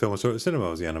very Good. first film I saw at the cinema,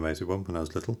 was the animated one when I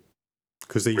was little.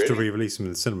 Because they used to re-release them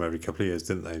in the cinema every couple of years,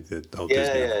 didn't they? The old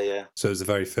Disney. Yeah. So it was the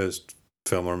very first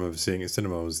film I remember seeing at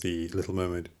cinema was The Little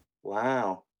Mermaid.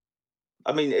 Wow.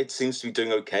 I mean, it seems to be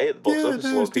doing okay at the box office.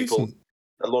 No, decent.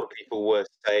 A lot of people were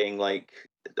saying like,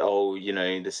 "Oh,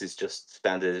 this is just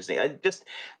standard Disney."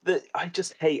 I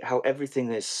just hate how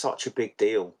everything is such a big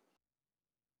deal.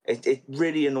 It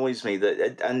really annoys me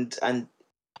that and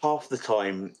half the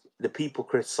time the people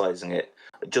criticizing it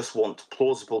just want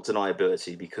plausible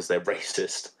deniability because they're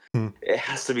racist. It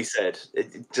has to be said.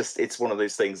 It's one of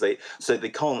those things. They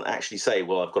can't actually say,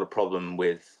 "Well, I've got a problem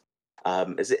with."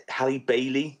 Is it Halle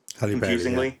Bailey?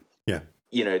 Confusingly, yeah.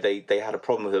 They had a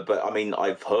problem with her, but I mean,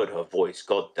 I've heard her voice.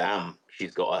 God damn,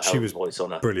 she's got a hell of a voice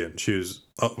on her. Brilliant. She was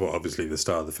obviously the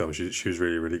star of the film. She was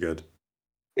really, really good.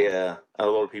 Yeah, a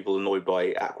lot of people annoyed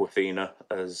by Aquafina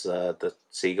as the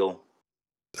seagull.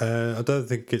 I don't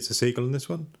think it's a seagull in this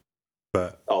one,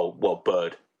 but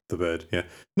bird. The bird, yeah.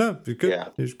 No, it was good. Yeah.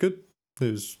 It was good.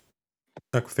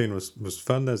 Aquafina was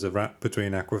fun. There's a rap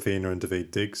between Aquafina and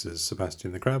Daveed Diggs as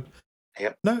Sebastian the Crab.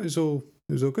 Yep. No, it was all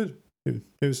good. It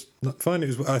was not fine.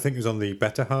 I think it was on the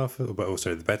better half, but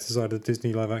also the better side of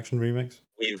Disney live action remakes.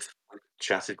 We've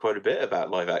chatted quite a bit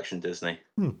about live action Disney.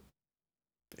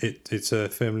 It's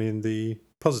firmly in the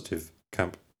positive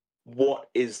camp. What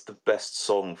is the best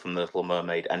song from The Little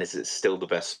Mermaid, and is it still the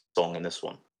best song in this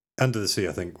one? Under the Sea,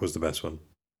 I think, was the best one.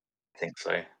 I think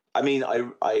so. I mean,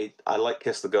 I like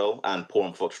Kiss the Girl and Poor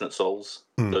Unfortunate Souls.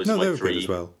 Those are they my were three good as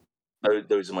well.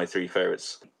 Those are my three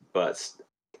favourites. But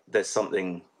there's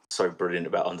something so brilliant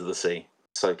about Under the Sea.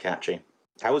 So catchy.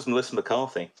 How was Melissa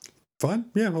McCarthy? Fine.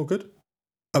 Yeah, all good.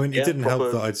 I mean, it didn't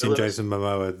help that I'd seen villain. Jason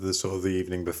Momoa the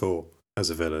evening before as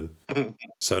a villain.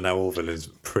 So now all villains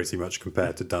pretty much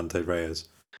compared to Dante Reyes.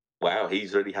 Wow,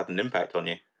 he's really had an impact on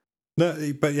you.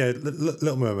 No, but yeah,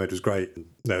 Little Mermaid was great.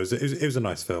 No, it was a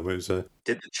nice film. It was Did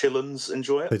the Chillins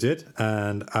enjoy it? They did,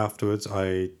 and afterwards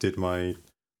I did my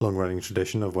long-running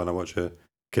tradition of when I watch a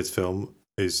kids' film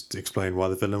is to explain why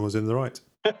the villain was in the right.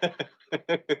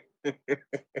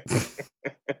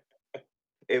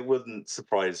 It wouldn't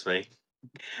surprise me.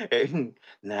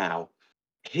 Now,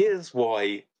 here's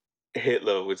why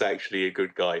Hitler was actually a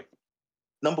good guy.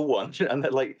 Number one, and they're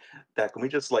like, Dad, can we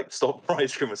just stop for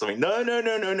ice cream or something? No.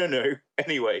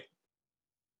 Anyway,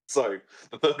 so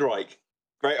the Third Reich,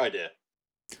 great idea.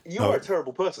 You are a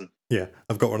terrible person. Yeah,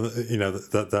 I've got one of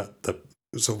the, that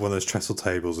sort of one of those trestle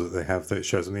tables that they have that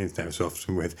shows on the internet so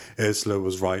often with Ursula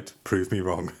was right, prove me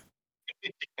wrong.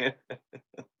 Yeah,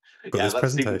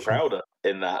 that's Stephen Crowder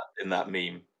in that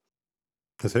meme.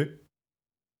 That's who?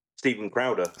 Stephen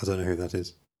Crowder. I don't know who that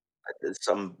is.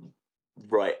 Some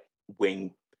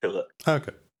right-wing pillar.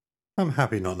 Okay. I'm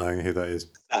happy not knowing who that is.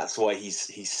 That's why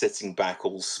he's sitting back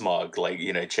all smug,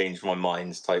 changed my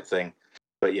mind type thing.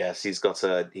 But yes, he's got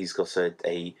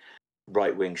a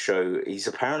right-wing show. He's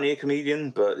apparently a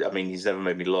comedian, but I mean, he's never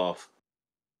made me laugh,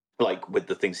 with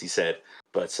the things he said.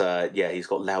 But yeah, he's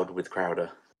got Loud with Crowder.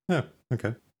 Oh,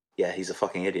 okay. Yeah, he's a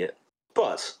fucking idiot.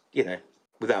 But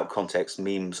without context,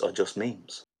 memes are just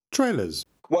memes. Trailers.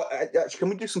 Well, actually, can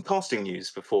we do some casting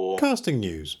news before? Casting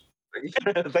news.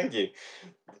 Thank you.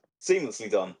 Seamlessly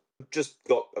done. Just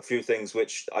got a few things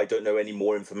which I don't know any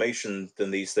more information than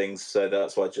these things, so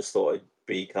that's why I just thought I'd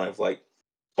be kind of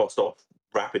tossed off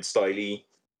rapid styley.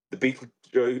 The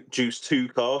Beetlejuice 2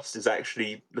 cast is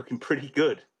actually looking pretty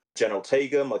good. Jenna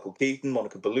Ortega, Michael Keaton,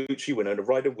 Monica Bellucci, Winona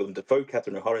Ryder, Willem Dafoe,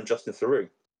 Catherine O'Hara, and Justin Theroux.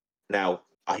 Now,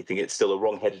 I think it's still a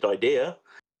wrong-headed idea,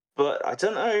 but I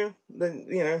don't know. Then,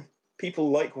 you know, people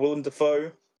like Willem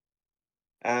Dafoe,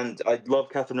 and I love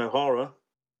Catherine O'Hara,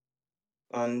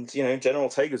 and you know, Jenna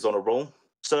Ortega's on a roll,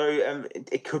 so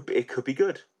it could be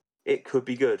good. It could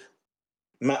be good.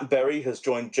 Matt Berry has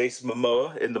joined Jason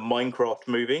Momoa in the Minecraft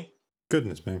movie.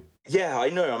 Goodness me. Yeah, I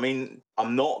know. I mean,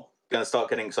 I'm not going to start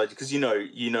getting excited because you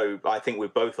know, I think we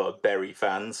both are Berry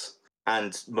fans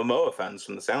and Momoa fans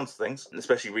from the sounds of things,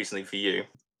 especially recently for you.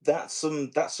 That's some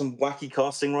wacky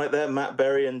casting right there, Matt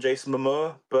Berry and Jason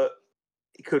Momoa, but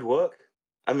it could work.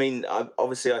 I mean,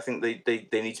 obviously, I think they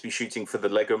need to be shooting for the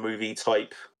Lego Movie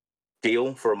type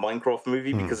deal for a Minecraft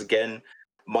movie because, again,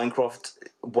 Minecraft,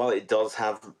 while it does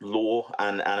have lore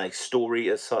and a story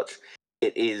as such,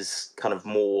 it is kind of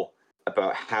more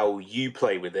about how you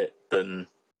play with it than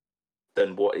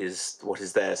what is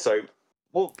there. So,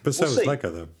 But so we'll is see.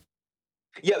 Lego, though.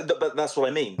 Yeah, but that's what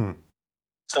I mean.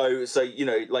 So you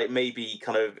know, like maybe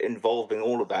kind of involving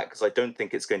all of that because I don't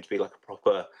think it's going to be like a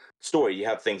proper story. You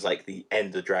have things like the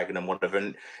Ender Dragon and whatever,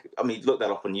 and I mean, look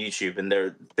that up on YouTube, and there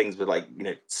are things with like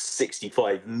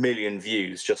 65 million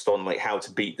views just on like how to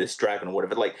beat this dragon or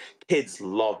whatever. Like kids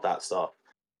love that stuff.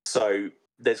 So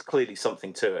there's clearly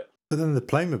something to it. But then the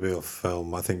Playmobil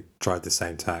film, I think, tried the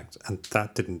same tact, and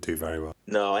that didn't do very well.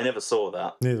 No, I never saw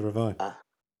that. Neither have I.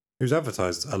 It was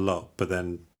advertised a lot, but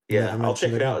then yeah, I'll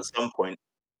check it out at some point.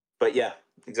 But yeah,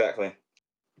 exactly.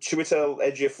 Chiwetel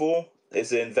Ejiofor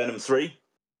is in Venom 3.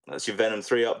 That's your Venom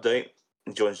 3 update.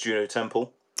 He joins Juno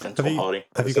Temple and Tom Hardy.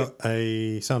 Have you got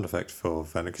a sound effect for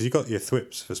Venom? Because you got your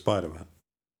thwips for Spider-Man.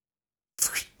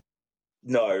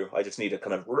 No, I just need a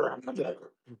kind of...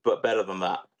 But better than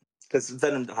that. Because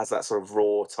Venom has that sort of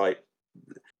raw type,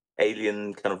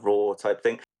 alien kind of raw type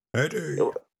thing. Eddie.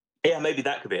 Yeah, maybe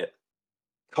that could be it.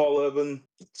 Carl Urban,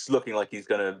 it's looking like he's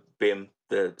going to be in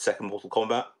the second Mortal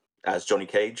Kombat as Johnny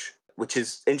Cage, which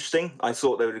is interesting. I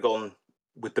thought they would have gone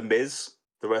with The Miz,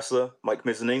 the wrestler, Mike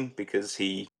Mizanin, because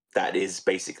that is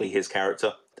basically his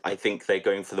character. I think they're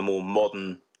going for the more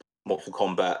modern Mortal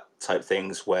Kombat type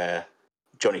things where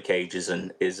Johnny Cage is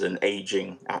an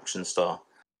aging action star.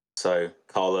 So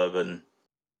Carl Urban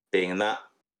being in that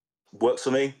works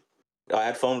for me. I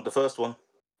had fun with the first one.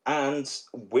 And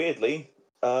weirdly,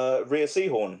 Rhea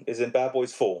Seehorn is in Bad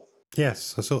Boys 4.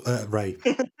 Yes, I saw Ray.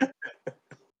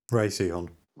 Ray Seehorn.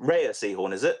 Rhea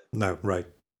Seehorn, is it? No, Ray.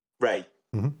 Ray.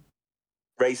 Mm-hmm.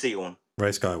 Ray Seehorn. Ray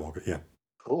Skywalker, yeah.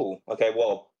 Cool. Okay,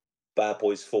 well, Bad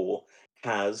Boys 4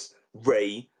 has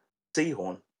Ray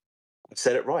Seehorn. I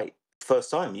said it right.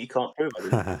 First time. You can't prove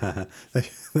it.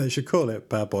 They should call it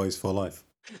Bad Boys for Life.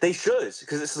 They should,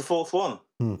 because it's the fourth one.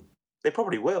 They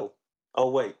probably will. Oh,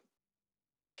 wait.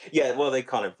 Yeah, well, they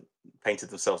kind of painted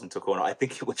themselves into a corner. I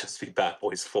think it would just be Bad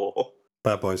Boys 4.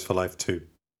 Bad Boys for Life 2.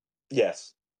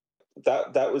 Yes.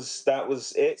 That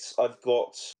was it. I've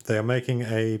got... They are making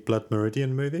a Blood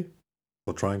Meridian movie.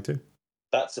 Or trying to.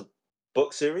 That's a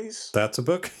book series? That's a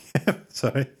book?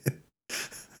 Sorry.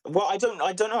 Well, I don't know.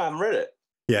 I haven't read it.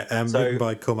 Yeah, written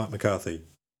by Cormac McCarthy,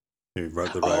 who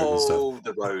wrote The Road and stuff. Oh,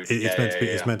 The Road.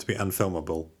 It's meant to be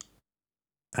unfilmable.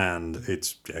 And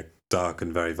it's dark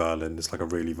and very violent. It's like a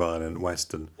really violent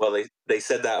Western. Well, they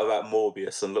said that about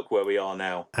Morbius, and look where we are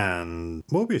now. And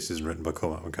Morbius isn't written by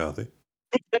Cormac McCarthy.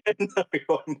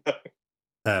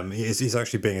 No. He's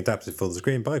actually being adapted for the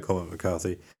screen by Cormac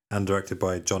McCarthy and directed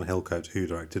by John Hillcoat, who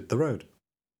directed The Road.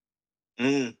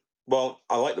 Well,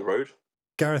 I like The Road.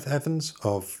 Gareth Evans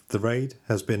of The Raid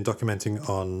has been documenting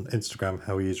on Instagram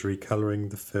how he is recolouring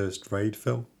the first Raid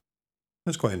film.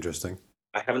 That's quite interesting.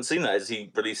 I haven't seen that. Is he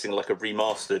releasing like a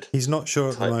remastered? He's not sure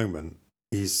at the moment.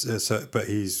 But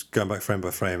he's going back frame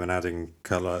by frame and adding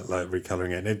colour, like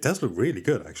recolouring it. And it does look really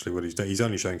good, actually, what he's doing. He's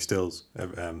only showing stills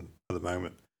at the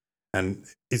moment. And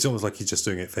it's almost like he's just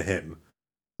doing it for him.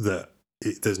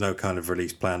 There's no kind of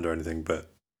release planned or anything,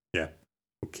 but yeah,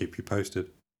 we'll keep you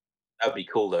posted. That'd be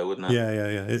cool, though, wouldn't it?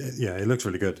 Yeah. It looks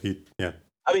really good.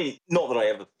 I mean, not that I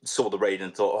ever saw The Raid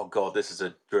and thought, oh god, this is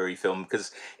a dreary film,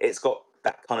 because it's got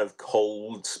that kind of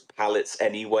cold palette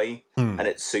anyway, and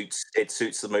it suits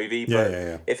the movie.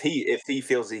 Yeah. If he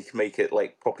feels he can make it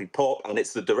like properly pop, and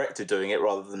it's the director doing it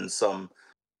rather than some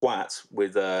twat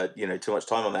with too much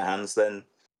time on their hands, then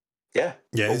yeah.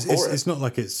 It's not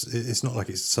like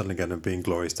it's suddenly going to be in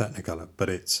glorious Technicolor, but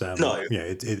it's no.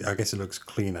 Yeah, I guess it looks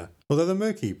cleaner. Although the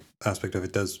murky aspect of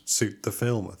it does suit the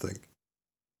film, I think.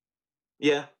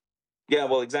 Yeah.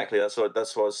 Well, exactly. That's what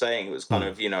I was saying. It was kind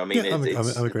of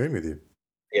I'm agreeing with you.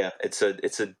 Yeah, it's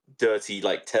a dirty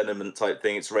like tenement type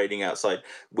thing. It's raining outside.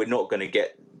 We're not going to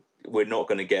get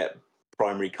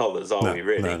primary colours, are No, we?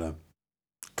 Really? no.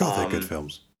 God, they're good Um,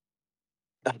 films.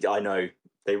 I know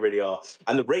they really are.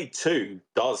 And the Raid 2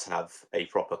 does have a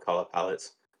proper colour palette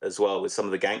as well, with some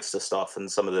of the gangster stuff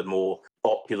and some of the more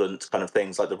opulent kind of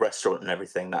things, like the restaurant and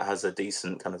everything. That has a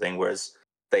decent kind of thing. Whereas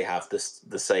they have the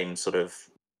same sort of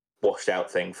washed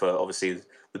out thing for obviously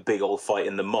the big old fight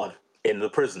in the mud in the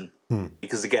prison.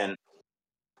 Because again,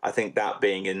 I think that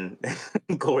being in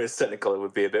Glorious Technicolor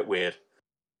would be a bit weird.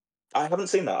 I haven't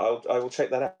seen that. I will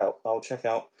check that out. I'll check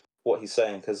out what he's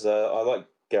saying because I like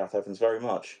Gareth Evans very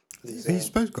much. He's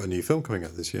supposed to got a new film coming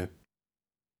out this year.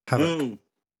 Havoc.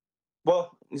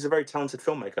 Well, he's a very talented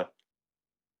filmmaker.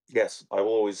 Yes, I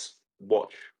will always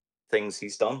watch things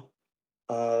he's done.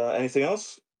 Anything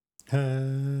else?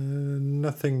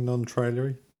 Nothing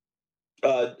non-trailery.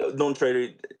 Non-trailer.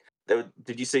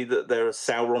 Did you see that there are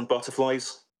Sauron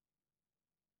butterflies?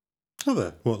 Oh,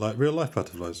 there. What, like real life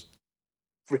butterflies?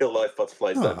 Real life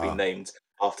butterflies that have been named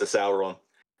after Sauron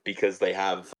because they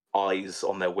have eyes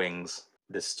on their wings.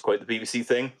 This is quite the BBC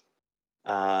thing.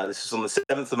 This was on the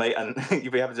 7th of May, and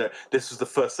you'll be happy to know this was the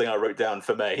first thing I wrote down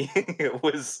for May. It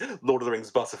was Lord of the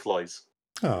Rings butterflies.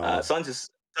 Scientists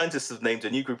have named a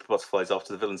new group of butterflies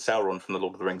after the villain Sauron from the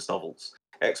Lord of the Rings novels.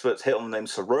 Experts hit on the name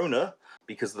Sorona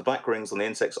because the black rings on the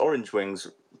insect's orange wings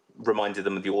reminded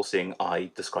them of the all-seeing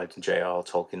eye described in J.R.R.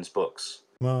 Tolkien's books.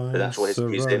 The Natural History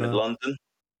Museum in London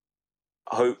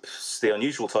hopes the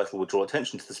unusual title will draw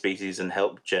attention to the species and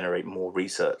help generate more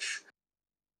research.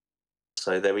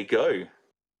 So there we go. It's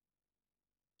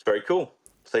very cool.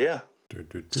 So yeah,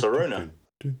 Sorona.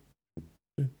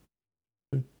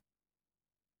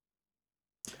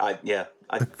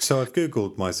 So I've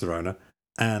googled my Sorona,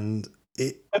 and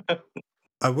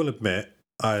I will admit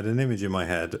I had an image in my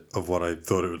head of what I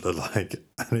thought it would look like,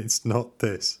 and it's not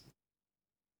this.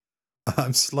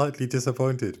 I'm slightly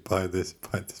disappointed by this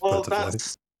butterfly.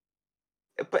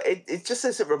 But it just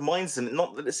says it reminds them,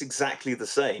 not that it's exactly the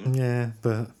same. Yeah,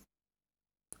 but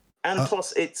and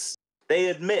plus they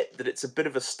admit that it's a bit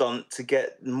of a stunt to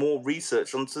get more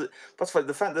research onto butterflies.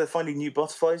 The fact that they're finding new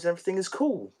butterflies and everything is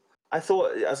cool. I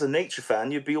thought, as a nature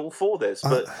fan, you'd be all for this,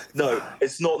 but no,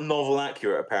 it's not novel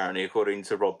accurate, apparently, according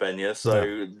to Rob Benya.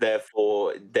 So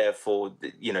therefore,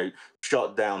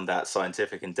 shut down that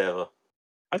scientific endeavor.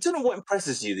 I don't know what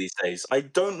impresses you these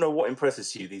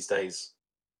days.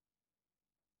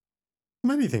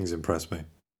 Many things impress me.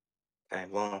 Okay,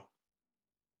 well,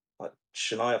 like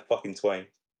Shania fucking Twain.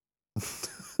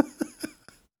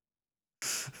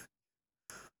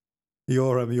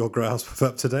 Your grasp of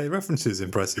up-to-date references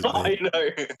impresses me. I know.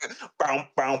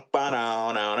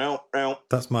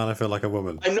 That's mine. I feel like a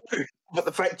woman. I know, but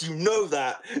the fact you know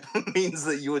that means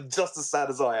that you are just as sad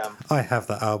as I am. I have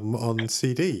that album on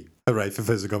CD. Hooray for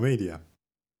physical media.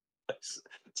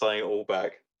 Tying it all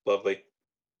back. Lovely.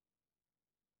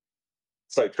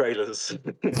 So, trailers.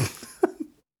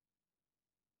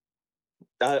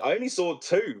 I only saw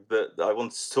 2 that I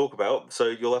wanted to talk about, so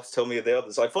you'll have to tell me the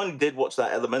others. I finally did watch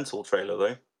that Elemental trailer,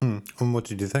 though. And what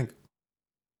did you think?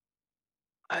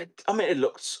 I mean, it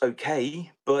looks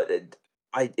okay, but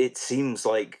it seems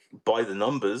like by the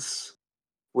numbers,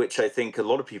 which I think a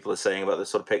lot of people are saying about this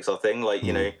sort of Pixar thing, like,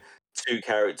 2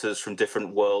 characters from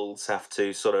different worlds have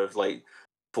to sort of, like,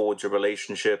 forge a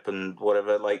relationship and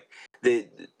whatever. Like,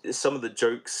 some of the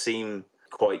jokes seem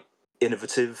quite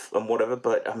innovative and whatever,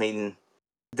 but, I mean,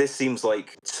 this seems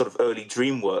like sort of early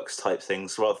DreamWorks type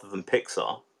things rather than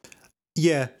Pixar.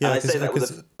 Yeah, I can see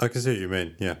what you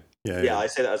mean. Yeah. I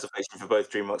say that as a patron for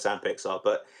both DreamWorks and Pixar,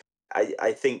 but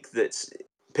I think that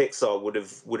Pixar would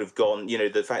have gone.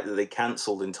 The fact that they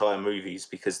cancelled entire movies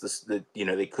because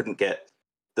they couldn't get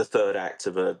the third act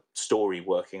of a story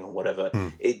working or whatever.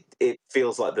 It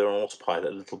feels like they're on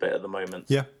autopilot a little bit at the moment.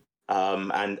 Yeah.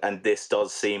 And this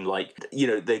does seem like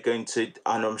they're going to,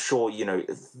 and I'm sure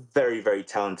very, very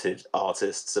talented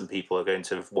artists and people are going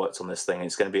to have worked on this thing.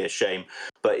 It's going to be a shame,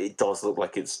 but it does look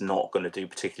like it's not going to do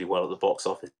particularly well at the box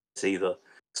office either.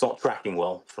 It's not tracking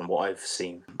well from what I've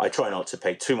seen. I try not to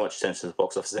pay too much attention to the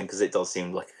box office thing because it does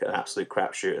seem like an absolute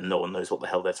crapshoot and no one knows what the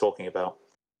hell they're talking about.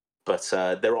 But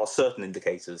there are certain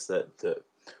indicators that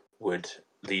would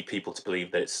lead people to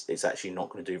believe that it's actually not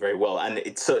going to do very well, and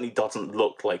it certainly doesn't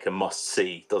look like a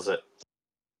must-see, does it?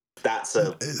 That's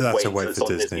a wait for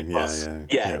Disney Plus.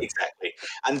 Yeah, exactly.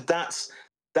 And that's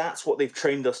what they've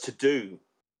trained us to do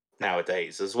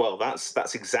nowadays as well.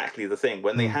 That's exactly the thing.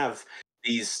 When they have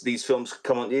these films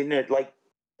come on, like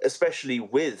especially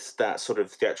with that sort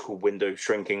of theatrical window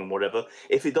shrinking and whatever,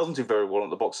 if it doesn't do very well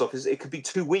at the box office, it could be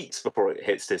 2 weeks before it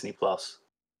hits Disney Plus.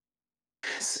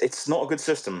 It's not a good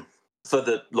system for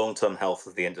the long-term health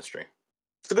of the industry.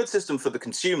 It's a good system for the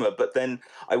consumer, but then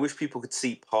I wish people could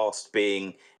see past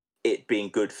it being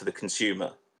good for the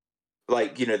consumer.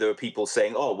 Like, there were people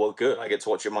saying, "Oh, well, good. I get to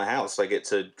watch it in my house. I get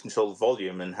to control the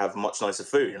volume and have much nicer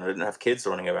food, and I don't have kids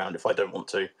running around if I don't want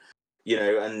to."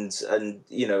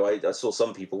 I saw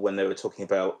some people when they were talking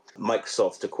about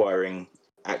Microsoft acquiring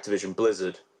Activision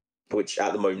Blizzard, which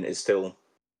at the moment is still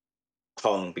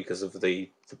hung because of the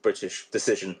British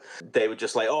decision. They were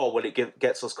just like, "Oh, well, it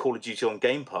gets us Call of Duty on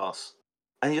Game Pass."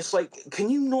 And you're just like, can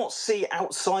you not see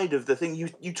outside of the thing?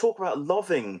 You talk about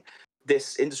loving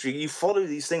this industry, you follow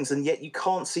these things, and yet you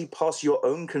can't see past your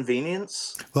own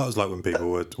convenience. That was like when people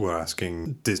were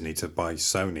asking Disney to buy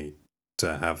Sony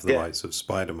to have the rights of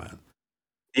Spider-Man.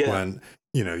 Yeah. When,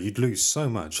 you'd lose so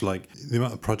much. Like, the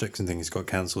amount of projects and things got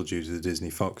cancelled due to the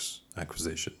Disney Fox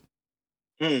acquisition.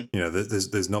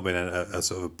 There's not been a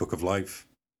sort of a Book of Life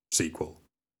sequel.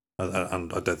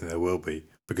 And I don't think there will be,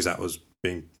 because that was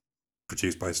being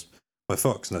produced by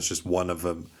Fox, and that's just one of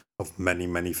many,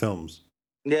 many films.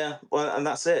 Yeah, well, and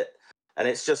that's it. And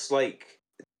it's just like,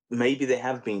 maybe they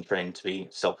have been trained to be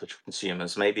selfish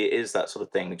consumers. Maybe it is that sort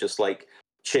of thing. Just like,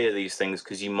 cheer these things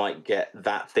because you might get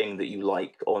that thing that you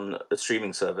like on a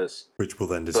streaming service, which will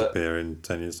then disappear in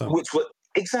 10 years' time.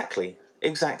 Exactly,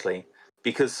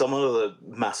 because some other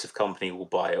massive company will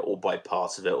buy it or buy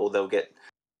parts of it, or they'll get.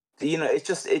 It's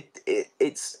just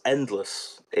it's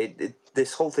endless.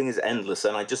 This whole thing is endless,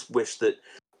 and I just wish that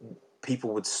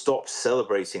people would stop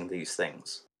celebrating these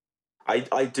things.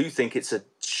 I do think it's a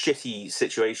shitty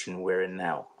situation we're in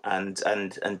now, and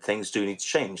things do need to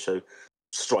change. So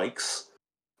strikes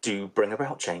do bring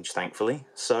about change, thankfully.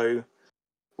 So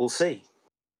we'll see.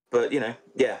 But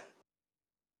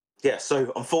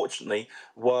so unfortunately,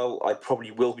 while I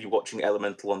probably will be watching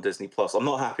Elemental on Disney Plus, I'm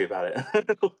not happy about it.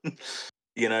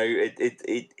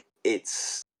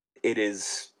 It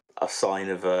is a sign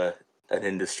of an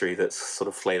industry that's sort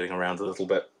of flailing around a little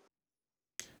bit.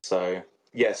 So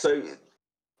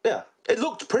it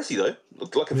looked pretty though. It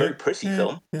looked like a very pretty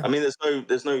film. Yeah. I mean,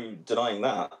 there's no denying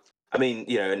that. I mean,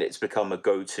 and it's become a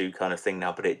go-to kind of thing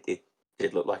now, but it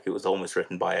did look like it was almost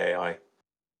written by AI.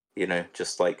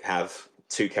 Just like have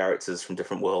two characters from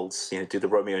different worlds, do the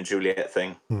Romeo and Juliet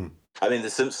thing. I mean, The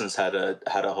Simpsons had a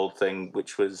whole thing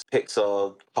which was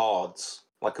Pixar cards,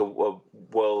 like a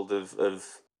world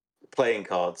of playing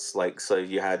cards. Like, so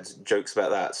you had jokes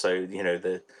about that. So,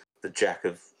 the Jack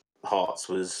of Hearts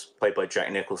was played by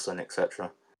Jack Nicholson,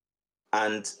 etc.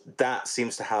 And that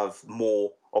seems to have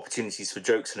more opportunities for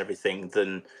jokes and everything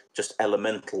than just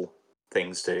elemental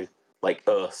things do, like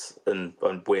earth and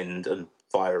wind and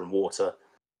fire and water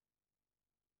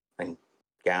and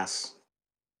gas.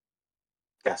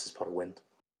 Gas is part of wind.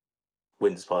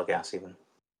 Wind is part of gas, even.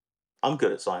 I'm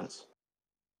good at science.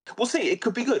 We'll see. It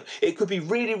could be good. It could be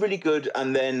really, really good,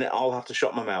 and then I'll have to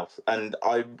shut my mouth. And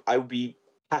I would be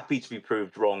happy to be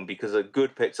proved wrong, because a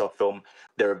good Pixar film,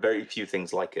 there are very few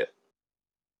things like it.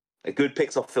 A good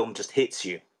Pixar film just hits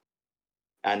you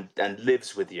and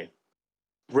lives with you.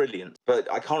 Brilliant.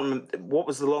 But I can't remember, what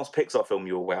was the last Pixar film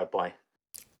you were wowed by?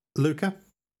 Luca?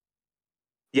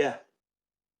 Yeah.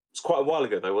 It's quite a while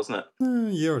ago, though, wasn't it?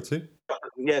 A year or two.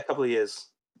 Yeah, a couple of years.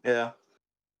 Yeah.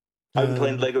 I've been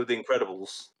playing Lego The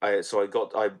Incredibles. I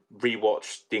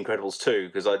rewatched The Incredibles 2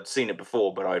 because I'd seen it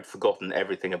before, but I'd forgotten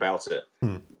everything about it.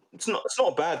 It's not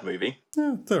a bad movie.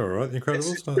 Yeah, they're all right. The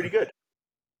Incredibles, it's pretty good.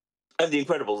 And The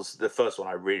Incredibles, the first one,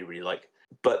 I really, really like.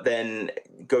 But then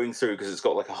going through, because it's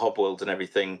got like a hub world and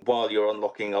everything, while you're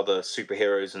unlocking other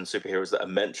superheroes and superheroes that are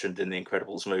mentioned in the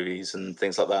Incredibles movies and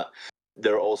things like that,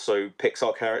 there are also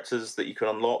Pixar characters that you can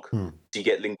unlock. So you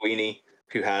get Linguini,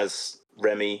 who has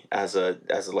Remy as a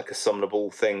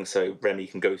summonable thing, so Remy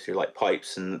can go through like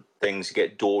pipes and things. You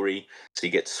get Dory, so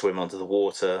you get to swim under the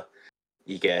water.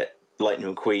 You get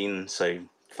Lightning McQueen, so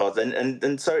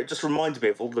and so it just reminded me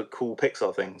of all the cool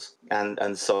Pixar things.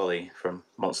 And Sully from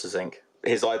Monsters Inc.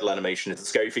 His idle animation is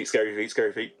scary feet, scary feet,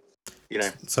 scary feet.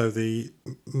 So the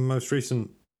most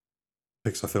recent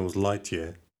Pixar film was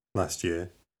Lightyear last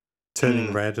year,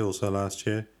 Turning Red also last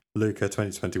year, Luca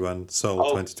 2021, Soul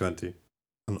 2020,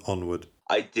 and Onward.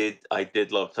 I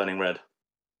did love Turning Red.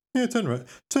 Yeah,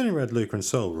 Turning Red, Luca, and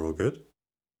Soul were all good.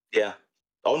 Yeah,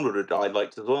 Onward I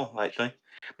liked as well, actually.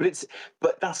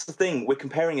 But that's the thing, we're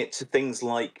comparing it to things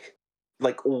like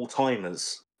all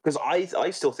timers, because I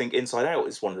still think Inside Out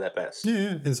is one of their best.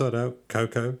 Yeah, Inside Out,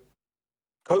 Coco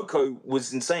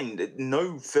was insane.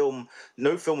 No film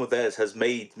of theirs has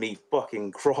made me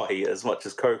fucking cry as much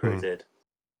as Coco did.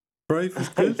 Brave was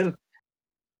good.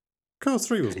 Cars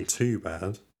 3 wasn't too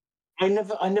bad. I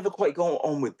never quite got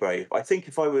on with Brave. I think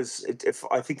if I was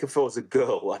a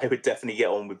girl, I would definitely get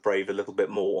on with Brave a little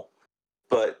bit more.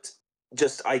 but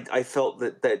just I felt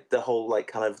that the whole like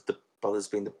kind of the brothers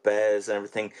being the bears and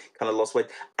everything kind of lost weight.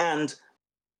 And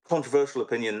controversial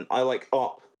opinion, I like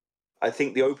Up. I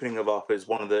think the opening of Up is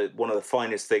one of the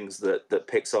finest things that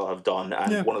Pixar have done,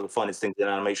 and one of the finest things in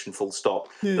animation. Full stop.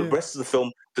 The rest of the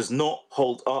film does not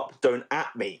hold up. Don't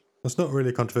at me. That's not really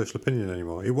a controversial opinion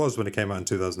anymore. It was when it came out in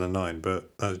 2009,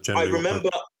 but that's I generally. remember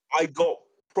I got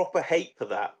proper hate for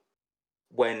that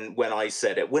when I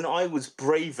said it. When I was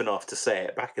brave enough to say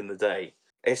it back in the day.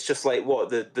 It's just like what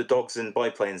the dogs in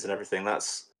biplanes and everything.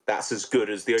 That's as good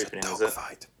as the opening, is it?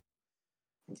 Fight.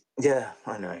 Yeah,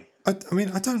 I know. I mean,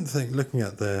 I don't think looking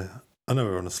at I know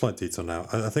we're on a slight detour now.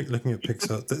 I think looking at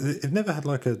Pixar, it never had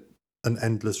like an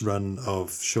endless run of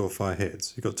surefire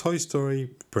hits. You got Toy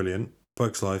Story, brilliant.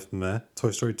 Bugs Life, meh.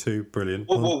 Toy Story 2, brilliant.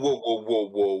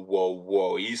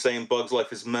 Whoa! Are you saying Bugs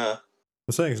Life is meh?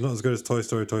 I'm saying it's not as good as Toy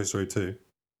Story 2.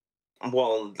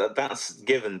 Well, that's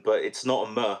given, but it's not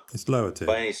a meh. It's lower tier.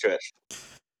 By any stretch.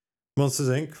 Monsters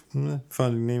Inc., meh.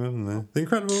 Finding Nemo, meh. The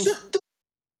Incredibles.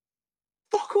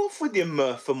 Fuck off with your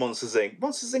meh for Monsters Inc.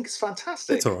 Monsters Inc. is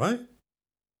fantastic. It's alright.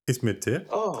 It's mid-tier.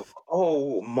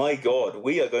 Oh my god.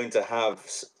 We are going to have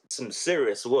some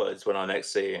serious words when I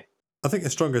next see you. I think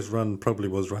the strongest run probably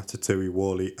was Ratatouille,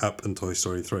 WALL-E, Up, and Toy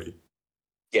Story 3.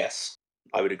 Yes,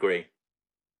 I would agree.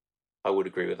 I would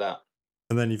agree with that.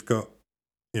 And then you've got,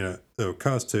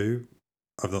 Cars 2,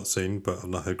 I've not seen, but I've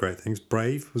not heard great things.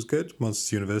 Brave was good.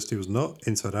 Monsters University was not.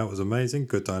 Inside Out was amazing.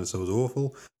 Good Dinosaur was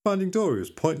awful. Finding Dory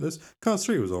was pointless. Cars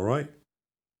 3 was alright.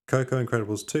 Coco,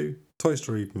 Incredibles 2. Toy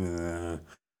Story,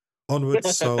 Onward,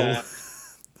 Soul.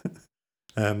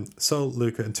 Soul,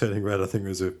 Luca, and Turning Red, I think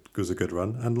was a good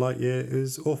run. And Lightyear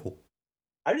is awful.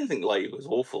 I didn't think Lightyear was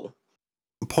awful.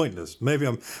 Pointless. Maybe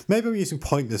I'm using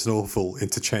pointless and awful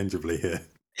interchangeably here.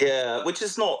 Yeah, which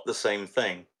is not the same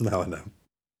thing. No, I know.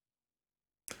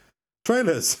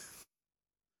 Trailers.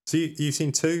 So you've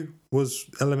seen 2? Was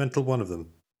Elemental one of them?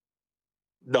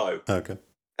 No. Okay.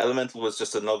 Elemental was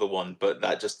just another one, but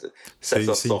that just so sets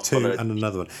you've us seen off 2 on and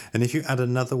another one. And if you add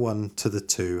another one to the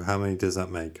 2, how many does that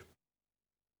make?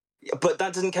 But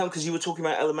that doesn't count because you were talking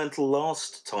about Elemental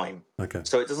last time. Okay.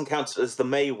 So it doesn't count as the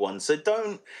May one. So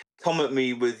don't come at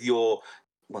me with your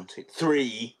 1, 2,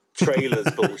 3 trailers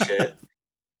bullshit.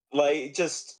 Like,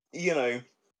 just, so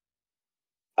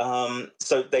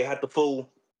they had the full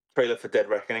trailer for Dead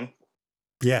Reckoning.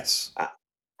 Yes. And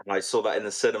I saw that in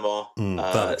the cinema.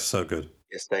 That looks so good.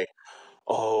 Yesterday.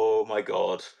 Oh my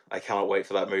god. I cannot wait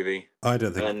for that movie. I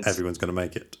don't think everyone's going to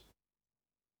make it.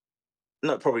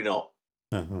 No, probably not.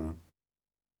 Oh,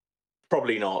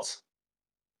 Probably not.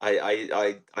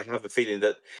 I have a feeling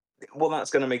that,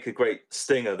 that's going to make a great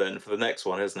stinger then for the next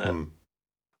one, isn't it?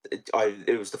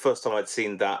 It was the first time I'd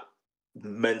seen that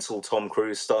mental Tom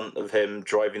Cruise stunt of him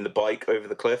driving the bike over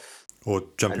the cliff. Or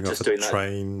jumping off a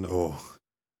train, or...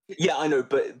 Yeah, I know,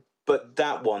 but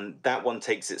that one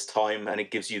takes its time and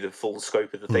it gives you the full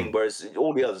scope of the thing, whereas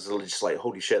all the others are just like,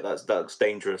 holy shit, that's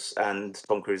dangerous, and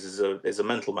Tom Cruise is a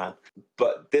mental man.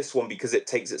 But this one, because it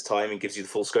takes its time and gives you the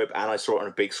full scope, and I saw it on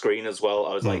a big screen as well,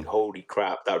 I was like, holy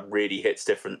crap, that really hits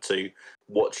different to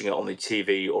watching it on the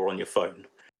TV or on your phone.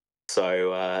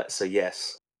 So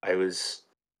yes, I'm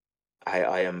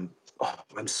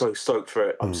so stoked for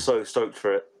it. I'm so stoked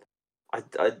for it.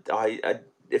 I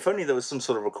if only there was some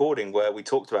sort of recording where we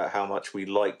talked about how much we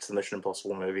liked the Mission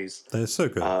Impossible movies. They're so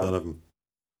good, I love them.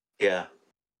 Yeah.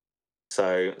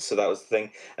 So that was the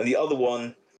thing. And the other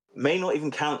one may not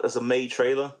even count as a May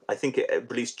trailer. I think it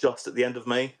released just at the end of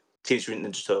May. Teenage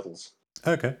Mutant Ninja Turtles.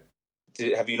 Okay.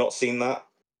 Have you not seen that?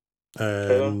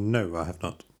 No, I have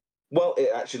not. Well, it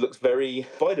actually looks very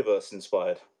Spider-Verse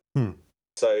inspired.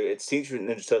 So it's Teenage Mutant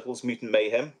Ninja Turtles, Mutant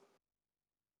Mayhem.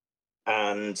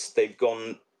 And they've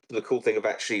gone to the cool thing of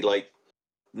actually like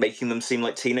making them seem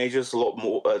like teenagers. A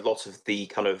lot of the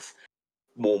kind of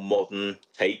more modern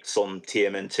takes on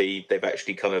TMNT, they've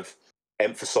actually kind of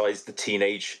emphasized the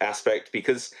teenage aspect,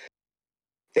 because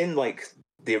in like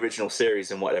the original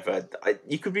series and whatever,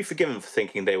 you could be forgiven for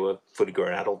thinking they were fully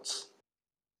grown adults.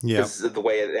 Yeah. Because of the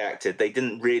way they acted, they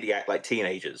didn't really act like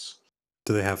teenagers.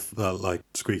 Do they have like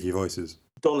squeaky voices?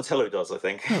 Donatello does, I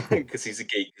think, because he's a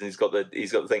geek and he's got the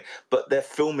thing. But they're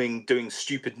filming doing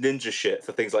stupid ninja shit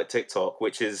for things like TikTok,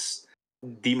 which is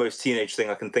the most teenage thing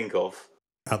I can think of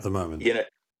at the moment.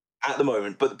 At the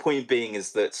moment. But the point being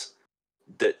is that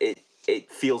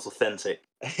it feels authentic.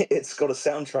 It's got a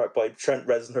soundtrack by Trent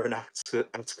Reznor and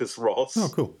Atticus Ross.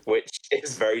 Oh, cool! Which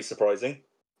is very surprising.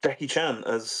 Jackie Chan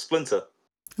as Splinter.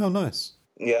 Oh, nice.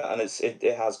 Yeah, and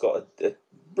it has got a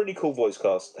really cool voice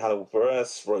cast. Hannibal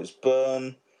Buress, Rose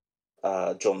Byrne,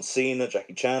 John Cena,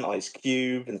 Jackie Chan, Ice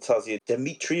Cube, Natasha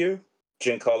Demetriou,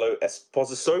 Giancarlo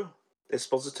Esposito.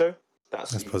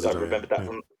 That's Esposito, I remembered that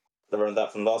yeah.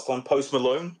 from last time. Post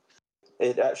Malone.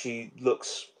 It actually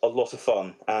looks a lot of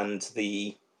fun, and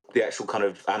the actual kind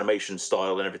of animation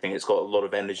style and everything, it's got a lot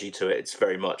of energy to it. It's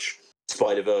very much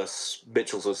Spider-Verse,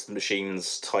 Mitchell's vs. the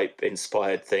Machines type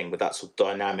inspired thing with that sort of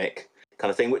dynamic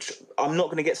kind of thing, which I'm not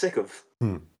going to get sick of.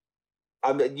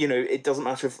 It doesn't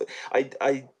matter if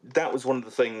I that was one of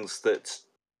the things that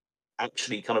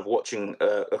actually kind of watching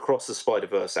Across the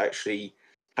Spider-Verse actually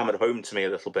hammered home to me a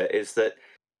little bit, is that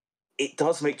it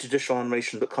does make traditional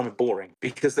animation look kind of boring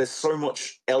because there's so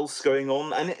much else going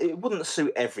on, and it wouldn't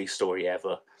suit every story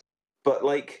ever. But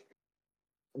like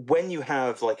when you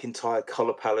have like entire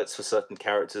color palettes for certain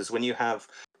characters, when you have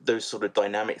those sort of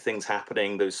dynamic things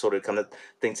happening, those sort of kind of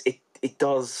things, it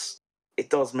does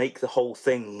make the whole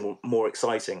thing more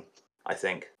exciting, I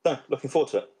think. No, looking forward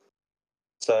to it.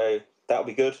 So that'll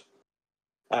be good.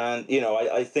 And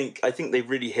I think they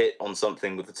really hit on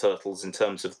something with the Turtles in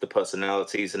terms of the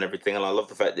personalities and everything, and I love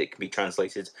the fact that it can be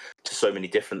translated to so many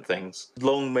different things.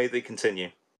 Long may they continue.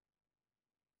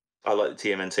 I like the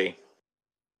TMNT.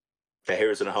 They're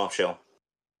heroes in a half shell.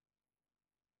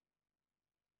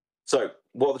 So,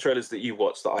 what are the trailers that you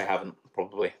watched that I haven't,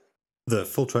 probably? The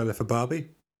full trailer for Barbie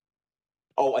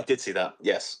Oh, I did see that,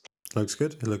 yes. looks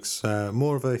good. It looks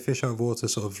more of a fish out of water,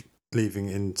 sort of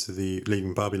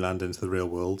leaving Barbie Land into the real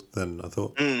world than I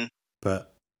thought.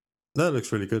 But no, it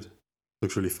looks really good.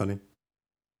 Looks really funny.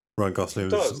 Ryan Gosling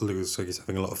looks like he's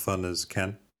having a lot of fun as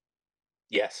Ken.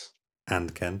 Yes.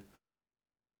 And Ken.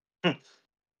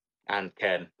 And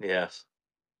Ken, yes.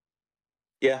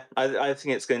 Yeah, I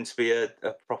think it's going to be a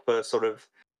proper sort of...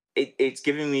 It's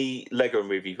giving me Lego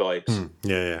movie vibes.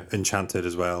 Yeah. Enchanted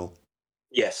as well.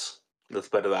 Yes, let's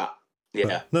better that. Yeah.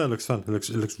 But, no, it looks fun. It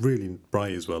looks really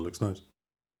bright as well. It looks nice.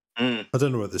 I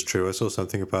don't know whether it's true. I saw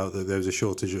something about that there was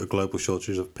a global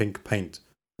shortage of pink paint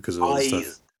because of all the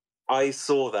stuff. I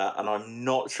saw that, and I'm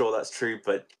not sure that's true,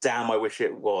 but damn, I wish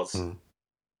it was.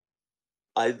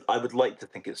 I would like to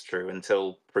think it's true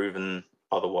until proven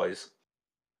otherwise.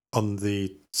 On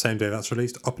the same day that's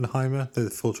released, Oppenheimer, the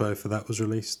full trailer for that was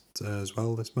released as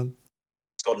well this month.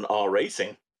 It's got an R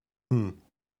rating,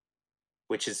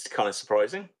 which is kind of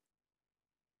surprising.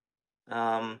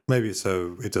 Maybe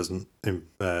so it doesn't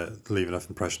leave enough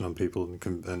impression on people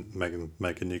and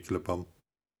make a nuclear bomb.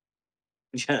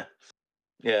 Yeah.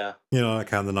 Like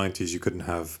how in the 90s you couldn't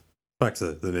have, back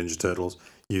to the Ninja Turtles,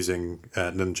 using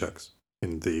nunchucks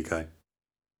in the UK.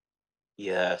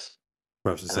 Yes.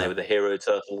 Perhaps they were the hero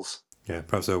turtles. Yeah,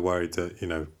 perhaps they were worried that,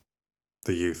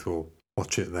 the youth will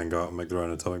watch it and then go out and make their own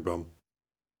atomic bomb.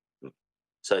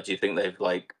 So do you think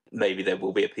maybe there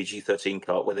will be a PG-13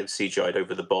 cut where they've CGI'd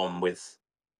over the bomb with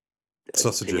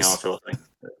sausages? Pinata or something?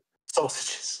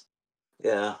 Sausages.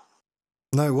 Yeah.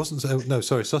 No, it wasn't. No,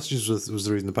 sorry, sausages was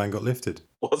the reason the ban got lifted.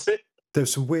 Was it? There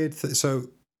was some weird... So,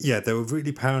 yeah, they were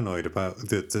really paranoid about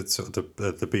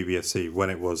the BBFC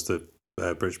when it was the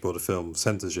British Board of Film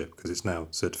censorship, because it's now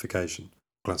classification.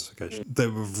 They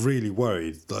were really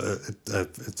worried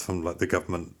from the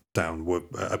government down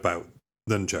about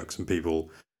nunchucks and people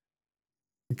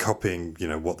copying,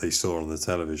 what they saw on the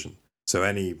television. So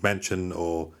any mention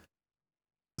or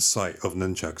sight of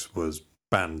nunchucks was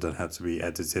banned and had to be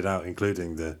edited out,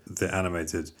 including the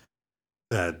animated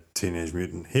Teenage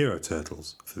Mutant Hero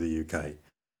Turtles for the UK.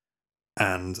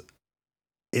 And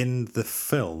in the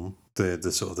film,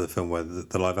 the sort of the film where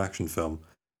the live action film,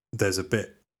 there's a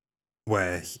bit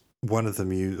where one of them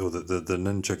the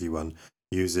nunchucky one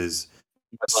uses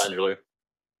Michelangelo.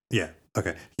 Yeah,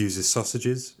 okay. Uses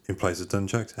sausages in place of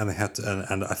nunchucks, and they had to,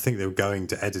 and I think they were going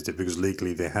to edit it because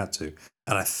legally they had to,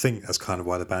 and I think that's kind of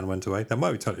why the ban went away. That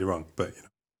might be totally wrong, but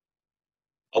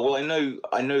Oh, well, I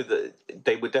know that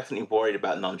they were definitely worried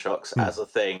about nunchucks as a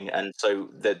thing, and so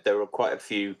there were quite a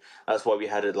few. That's why we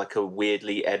had a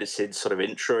weirdly edited sort of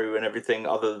intro and everything.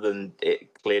 Other than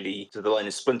it clearly, the line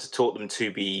is Splinter taught them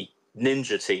to be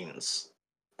ninja teens,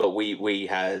 but we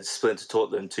had Splinter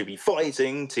taught them to be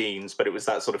fighting teens, but it was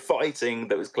that sort of fighting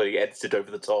that was clearly edited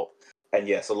over the top. And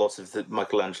yes, a lot of the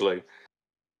Michelangelo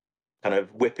kind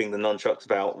of whipping the nunchucks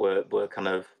about were kind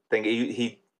of thing.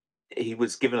 He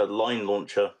was given a line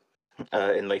launcher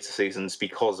in later seasons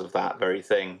because of that very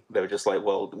thing. They were just like,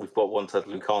 well, we've got one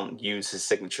turtle who can't use his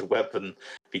signature weapon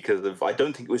because of... I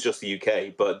don't think it was just the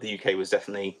UK, but the UK was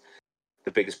definitely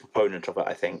the biggest proponent of it,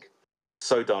 I think.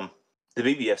 So dumb. The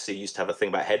BBFC used to have a thing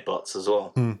about headbutts as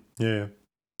well. Yeah.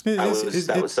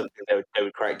 That was something they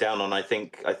would crack down on. I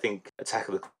think Attack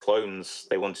of the Clones,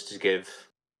 they wanted to give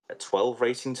a 12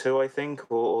 rating to, I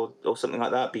think, or something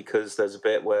like that, because there's a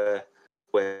bit where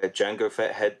Jango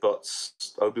Fett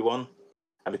headbutts Obi-Wan,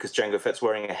 and because Jango Fett's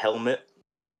wearing a helmet,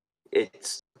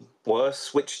 it's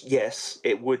worse. Which, yes,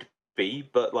 it would be,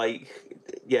 but like,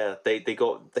 yeah, they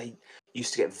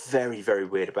used to get very, very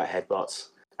weird about headbutts,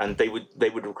 and they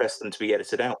would request them to be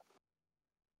edited out.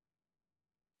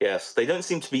 Yes, they don't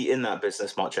seem to be in that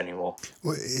business much anymore.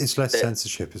 Well, it's less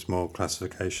censorship; it's more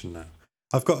classification now.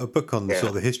 I've got a book on sort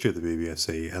of the history of the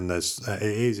BBFC, and there's it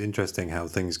is interesting how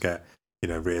things get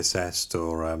reassessed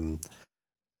or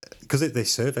because they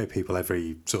survey people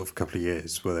every sort of couple of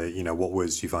years, where what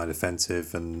words you find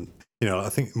offensive, and I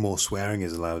think more swearing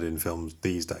is allowed in films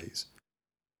these days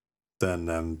than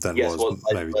yes, was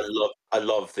maybe. I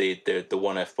love the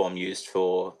one F-bomb used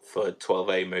for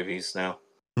 12A movies now.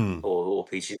 Or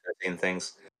PG-13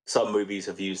 things. Some movies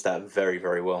have used that very,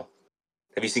 very well.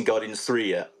 Have you seen Guardians 3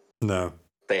 yet? No.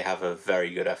 They have a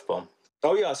very good F-bomb.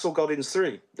 Oh yeah, I saw Guardians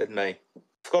 3 in May.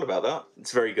 Forgot about that.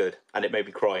 It's very good, and it made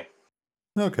me cry.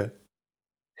 Okay.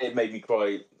 It made me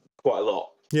cry quite a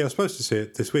lot. Yeah, I was supposed to see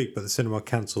it this week, but the cinema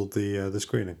cancelled the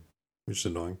screening, which is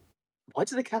annoying. Why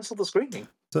did they cancel the screening?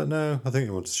 Don't know. I think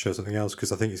they wanted to show something else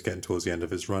because I think it's getting towards the end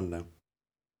of its run now.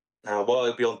 Well,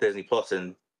 it'll be on Disney Plus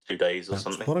in 2 days or That's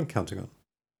something. what I'm counting on.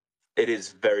 It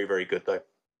is very, very good, though.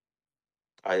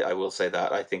 I will say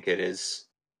that. I think it is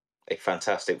a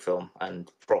fantastic film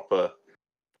and proper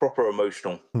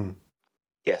emotional.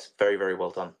 Yes, very, very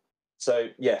well done. So,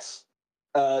 yes.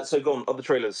 So, go on, other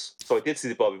trailers. So, I did see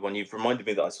the Barbie one. You've reminded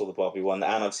me that I saw the Barbie one,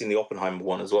 and I've seen the Oppenheimer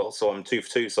one as well. So, I'm 2 for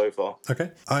 2 so far. Okay.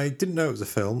 I didn't know it was a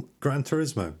film. Gran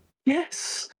Turismo.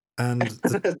 Yes. And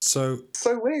so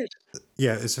weird.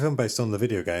 Yeah, it's a film based on the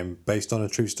video game, based on a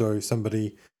true story of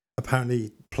somebody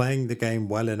apparently playing the game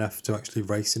well enough to actually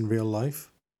race in real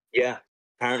life. Yeah,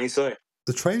 apparently so.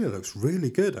 The trailer looks really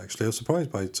good, actually. I was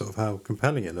surprised by sort of how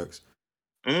compelling it looks.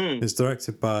 It's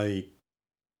directed by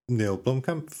Neil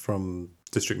Blomkamp from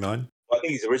District 9. Well, I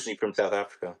think he's originally from South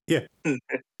Africa. Yeah.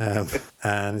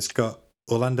 And it's got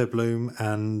Orlando Bloom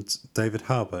and David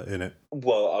Harbour in it.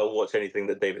 Well, I'll watch anything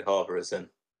that David Harbour is in.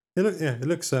 It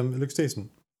looks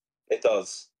decent. It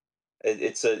does.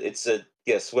 It's a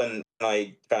yes. When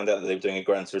I found out that they were doing a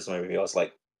Gran Turismo movie, I was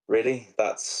like, really?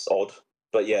 That's odd.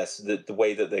 But yes, the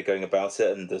way that they're going about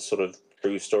it and the sort of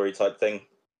true story type thing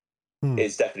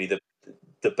is definitely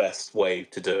the best way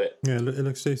to do it. Yeah, it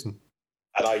looks decent.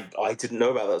 And I didn't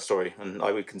know about that story, and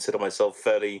I would consider myself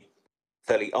fairly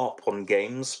up on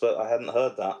games, but I hadn't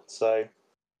heard that, so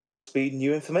it's been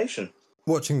new information.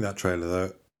 Watching that trailer,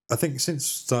 though, I think since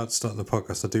starting the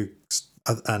podcast, I do,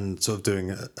 and sort of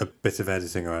doing a bit of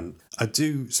editing around, I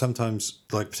do sometimes,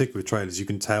 like particularly with trailers, you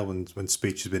can tell when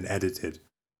speech has been edited.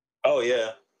 Oh,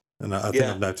 yeah. And I think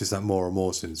I've noticed that more and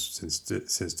more since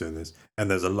doing this. And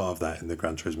there's a lot of that in the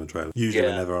Gran Turismo trailer. Usually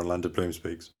whenever Orlando Bloom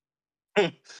speaks.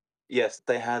 Yes,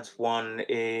 they had one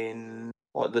in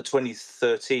the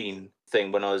 2013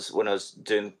 thing when I was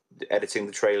doing editing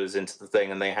the trailers into the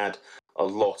thing, and they had a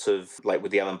lot of, like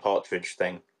with the Alan Partridge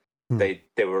thing,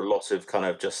 there were a lot of kind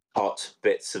of just cut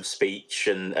bits of speech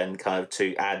and kind of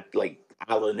to add like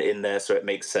Alan in there so it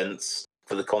makes sense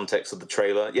for the context of the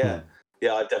trailer.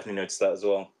 Yeah, I've definitely noticed that as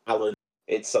well. Alan,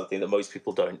 it's something that most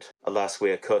people don't. Alas, we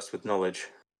are cursed with knowledge.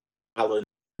 Alan.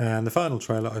 And the final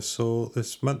trailer I saw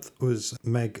this month was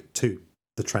Meg 2,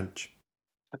 The Trench.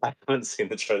 I haven't seen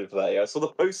the trailer for that yet. I saw the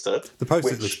poster. The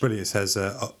poster looks brilliant. It says,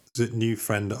 new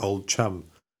friend, old chum.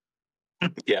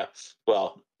 Yeah,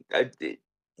 well,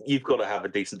 you've got to have a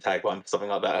decent tagline for something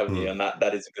like that, haven't you? And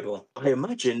that is a good one. I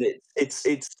imagine it's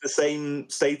the same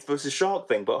Faith versus Shark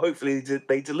thing, but hopefully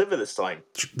they deliver this time.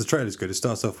 The trailer's good. It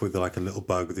starts off with like a little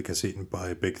bug that gets eaten by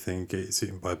a big thing, gets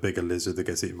eaten by a bigger lizard, that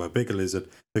gets eaten by a bigger lizard,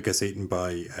 that gets eaten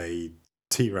by a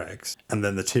T-Rex, and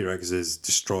then the T-Rex is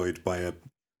destroyed by a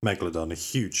megalodon, a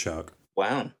huge shark.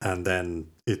 Wow. And then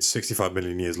it's 65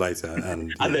 million years later,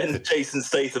 and then Jason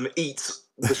Statham eats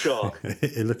the shark.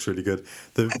 It looks really good.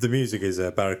 The music is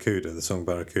Barracuda, the song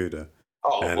Barracuda.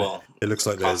 Oh, and well. It looks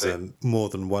like there's more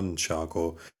than one shark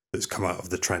that's come out of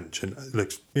the trench, and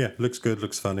it looks good,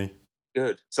 looks funny.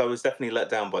 Good. So I was definitely let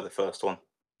down by the first one.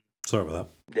 Sorry about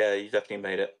that. Yeah, you definitely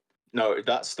made it. No,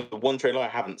 that's the one trailer I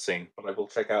haven't seen, but I will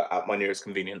check out at my nearest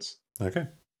convenience. Okay.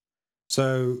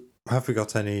 So, have we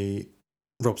got any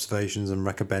observations and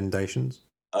recommendations?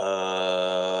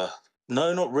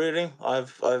 No, not really.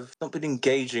 I've not been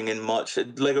engaging in much.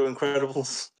 Lego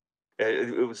Incredibles.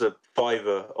 It was a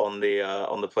 $5 on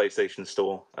the PlayStation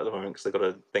Store at the moment because they've got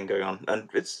a thing going on, and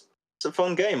it's a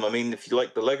fun game. I mean, if you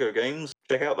like the Lego games,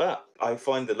 check out that. I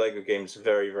find the Lego games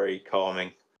very, very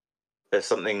calming. There's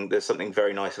something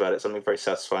very nice about it. Something very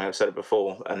satisfying. I've said it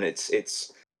before, and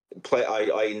it's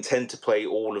I intend to play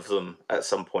all of them at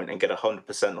some point and get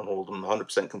 100% on all of them,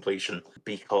 100% completion,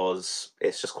 because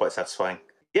it's just quite satisfying.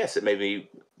 Yes, it made me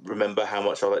remember how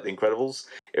much I like The Incredibles.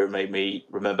 It made me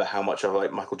remember how much I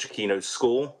like Michael Giacchino's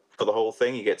score for the whole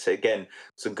thing. You get to, again,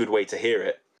 it's a good way to hear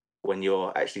it when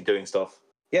you're actually doing stuff.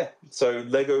 Yeah, so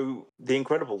Lego The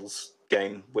Incredibles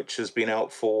game, which has been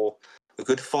out for a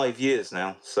good 5 years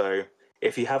now. So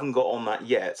if you haven't got on that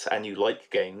yet and you like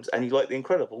games and you like The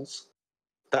Incredibles,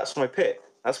 that's my pick.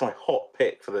 That's my hot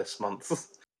pick for this month.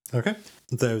 Okay.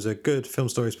 There was a good Film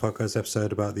Stories podcast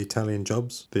episode about the Italian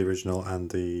Jobs, the original and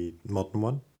the modern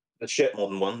one. The shit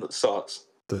modern one that sucks.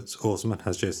 That's awesome and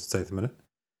has Jason Statham in it.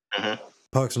 Mm-hmm.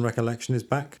 Parks and Recollection is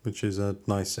back, which is a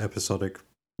nice episodic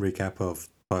recap of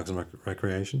Parks and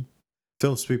Recreation.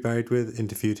 Films to be Buried With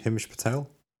interviewed Himish Patel.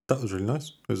 That was really nice.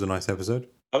 It was a nice episode.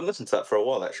 I haven't listened to that for a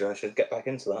while, actually. I should get back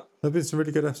into that. There have been some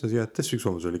really good episodes. Yeah, this week's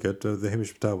one was really good. The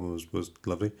Himish Patel one was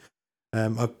lovely.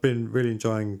 I've been really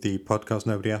enjoying the podcast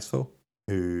Nobody Asked For,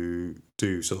 who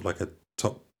do sort of like a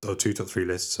top 3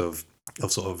 lists of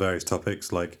sort of various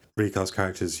topics, like recast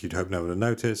characters you'd hope no one would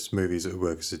notice, movies that would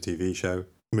work as a TV show,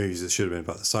 movies that should have been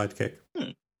about the sidekick.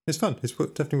 It's fun. It's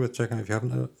definitely worth checking out if you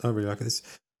haven't. I really like it.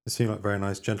 They seem like very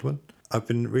nice gentlemen. I've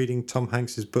been reading Tom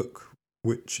Hanks's book,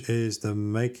 which is The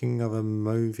Making of a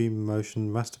Movie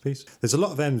Motion Masterpiece. There's a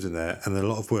lot of M's in there and a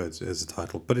lot of words as a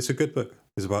title, but it's a good book.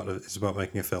 It's about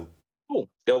making a film. Cool.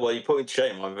 Yeah, well, you put me to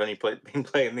shame. I've only been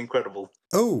playing The Incredible.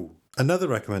 Oh, another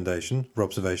recommendation,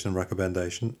 observation and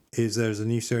recommendation, is there's a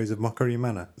new series of Mockery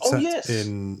Manor. Oh, yes.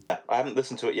 I haven't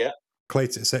listened to it yet.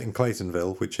 Set in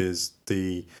Claytonville, which is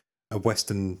a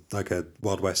Western, like a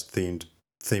Wild West themed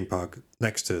theme park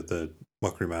next to the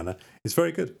Mockery Manor. It's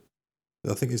very good.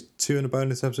 I think it's 2 and a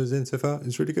bonus episodes in so far.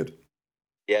 It's really good.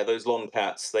 Yeah, those long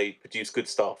cats, they produce good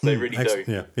stuff. They really do.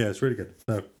 Yeah, it's really good.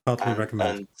 No, heartily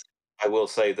recommend. And I will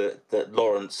say that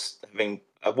Lawrence,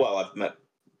 I've met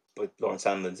with Lawrence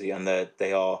and Lindsay, and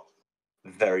they are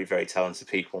very, very talented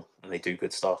people, and they do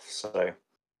good stuff. So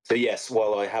yes,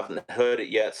 while I haven't heard it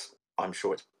yet, I'm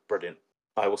sure it's brilliant.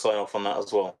 I will sign off on that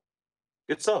as well.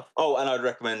 Good stuff. Oh, and I'd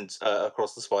recommend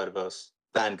Across the Spider-Verse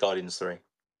and Guardians 3.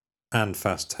 And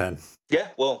Fast 10. Yeah,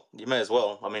 well, you may as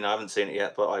well. I mean, I haven't seen it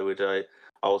yet, but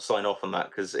I'll sign off on that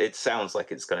because it sounds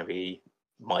like it's going to be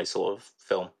my sort of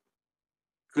film.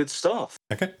 Good stuff.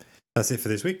 Okay, that's it for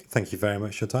this week. Thank you very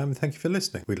much for your time and thank you for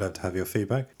listening. We'd love to have your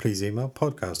feedback. Please email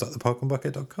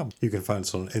podcast@thepopcornbucket.com. You can find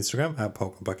us on Instagram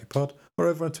 @popcornbucketpod or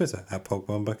over on Twitter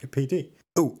 @popcornbucketpd.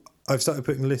 Oh, I've started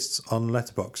putting lists on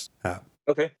Letterboxd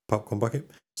Okay. Popcorn Bucket.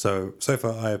 So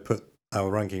far I have put our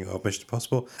ranking of Mission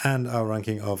Impossible and our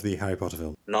ranking of the Harry Potter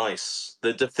film. Nice.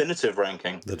 The definitive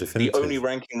ranking. The only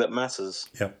ranking that matters.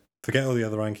 Yep. Forget all the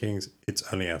other rankings. It's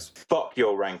only us. Fuck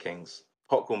your rankings.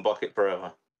 Popcorn Bucket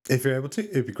forever. If you're able to,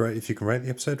 it'd be great if you can rate the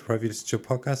episode wherever you listen to your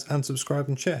podcast and subscribe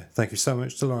and share. Thank you so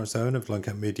much to Lawrence Owen of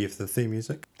Longcamp Media for the theme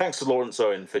music. Thanks to Lawrence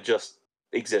Owen for just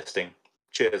existing.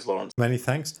 Cheers, Lawrence. Many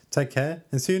thanks. Take care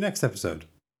and see you next episode.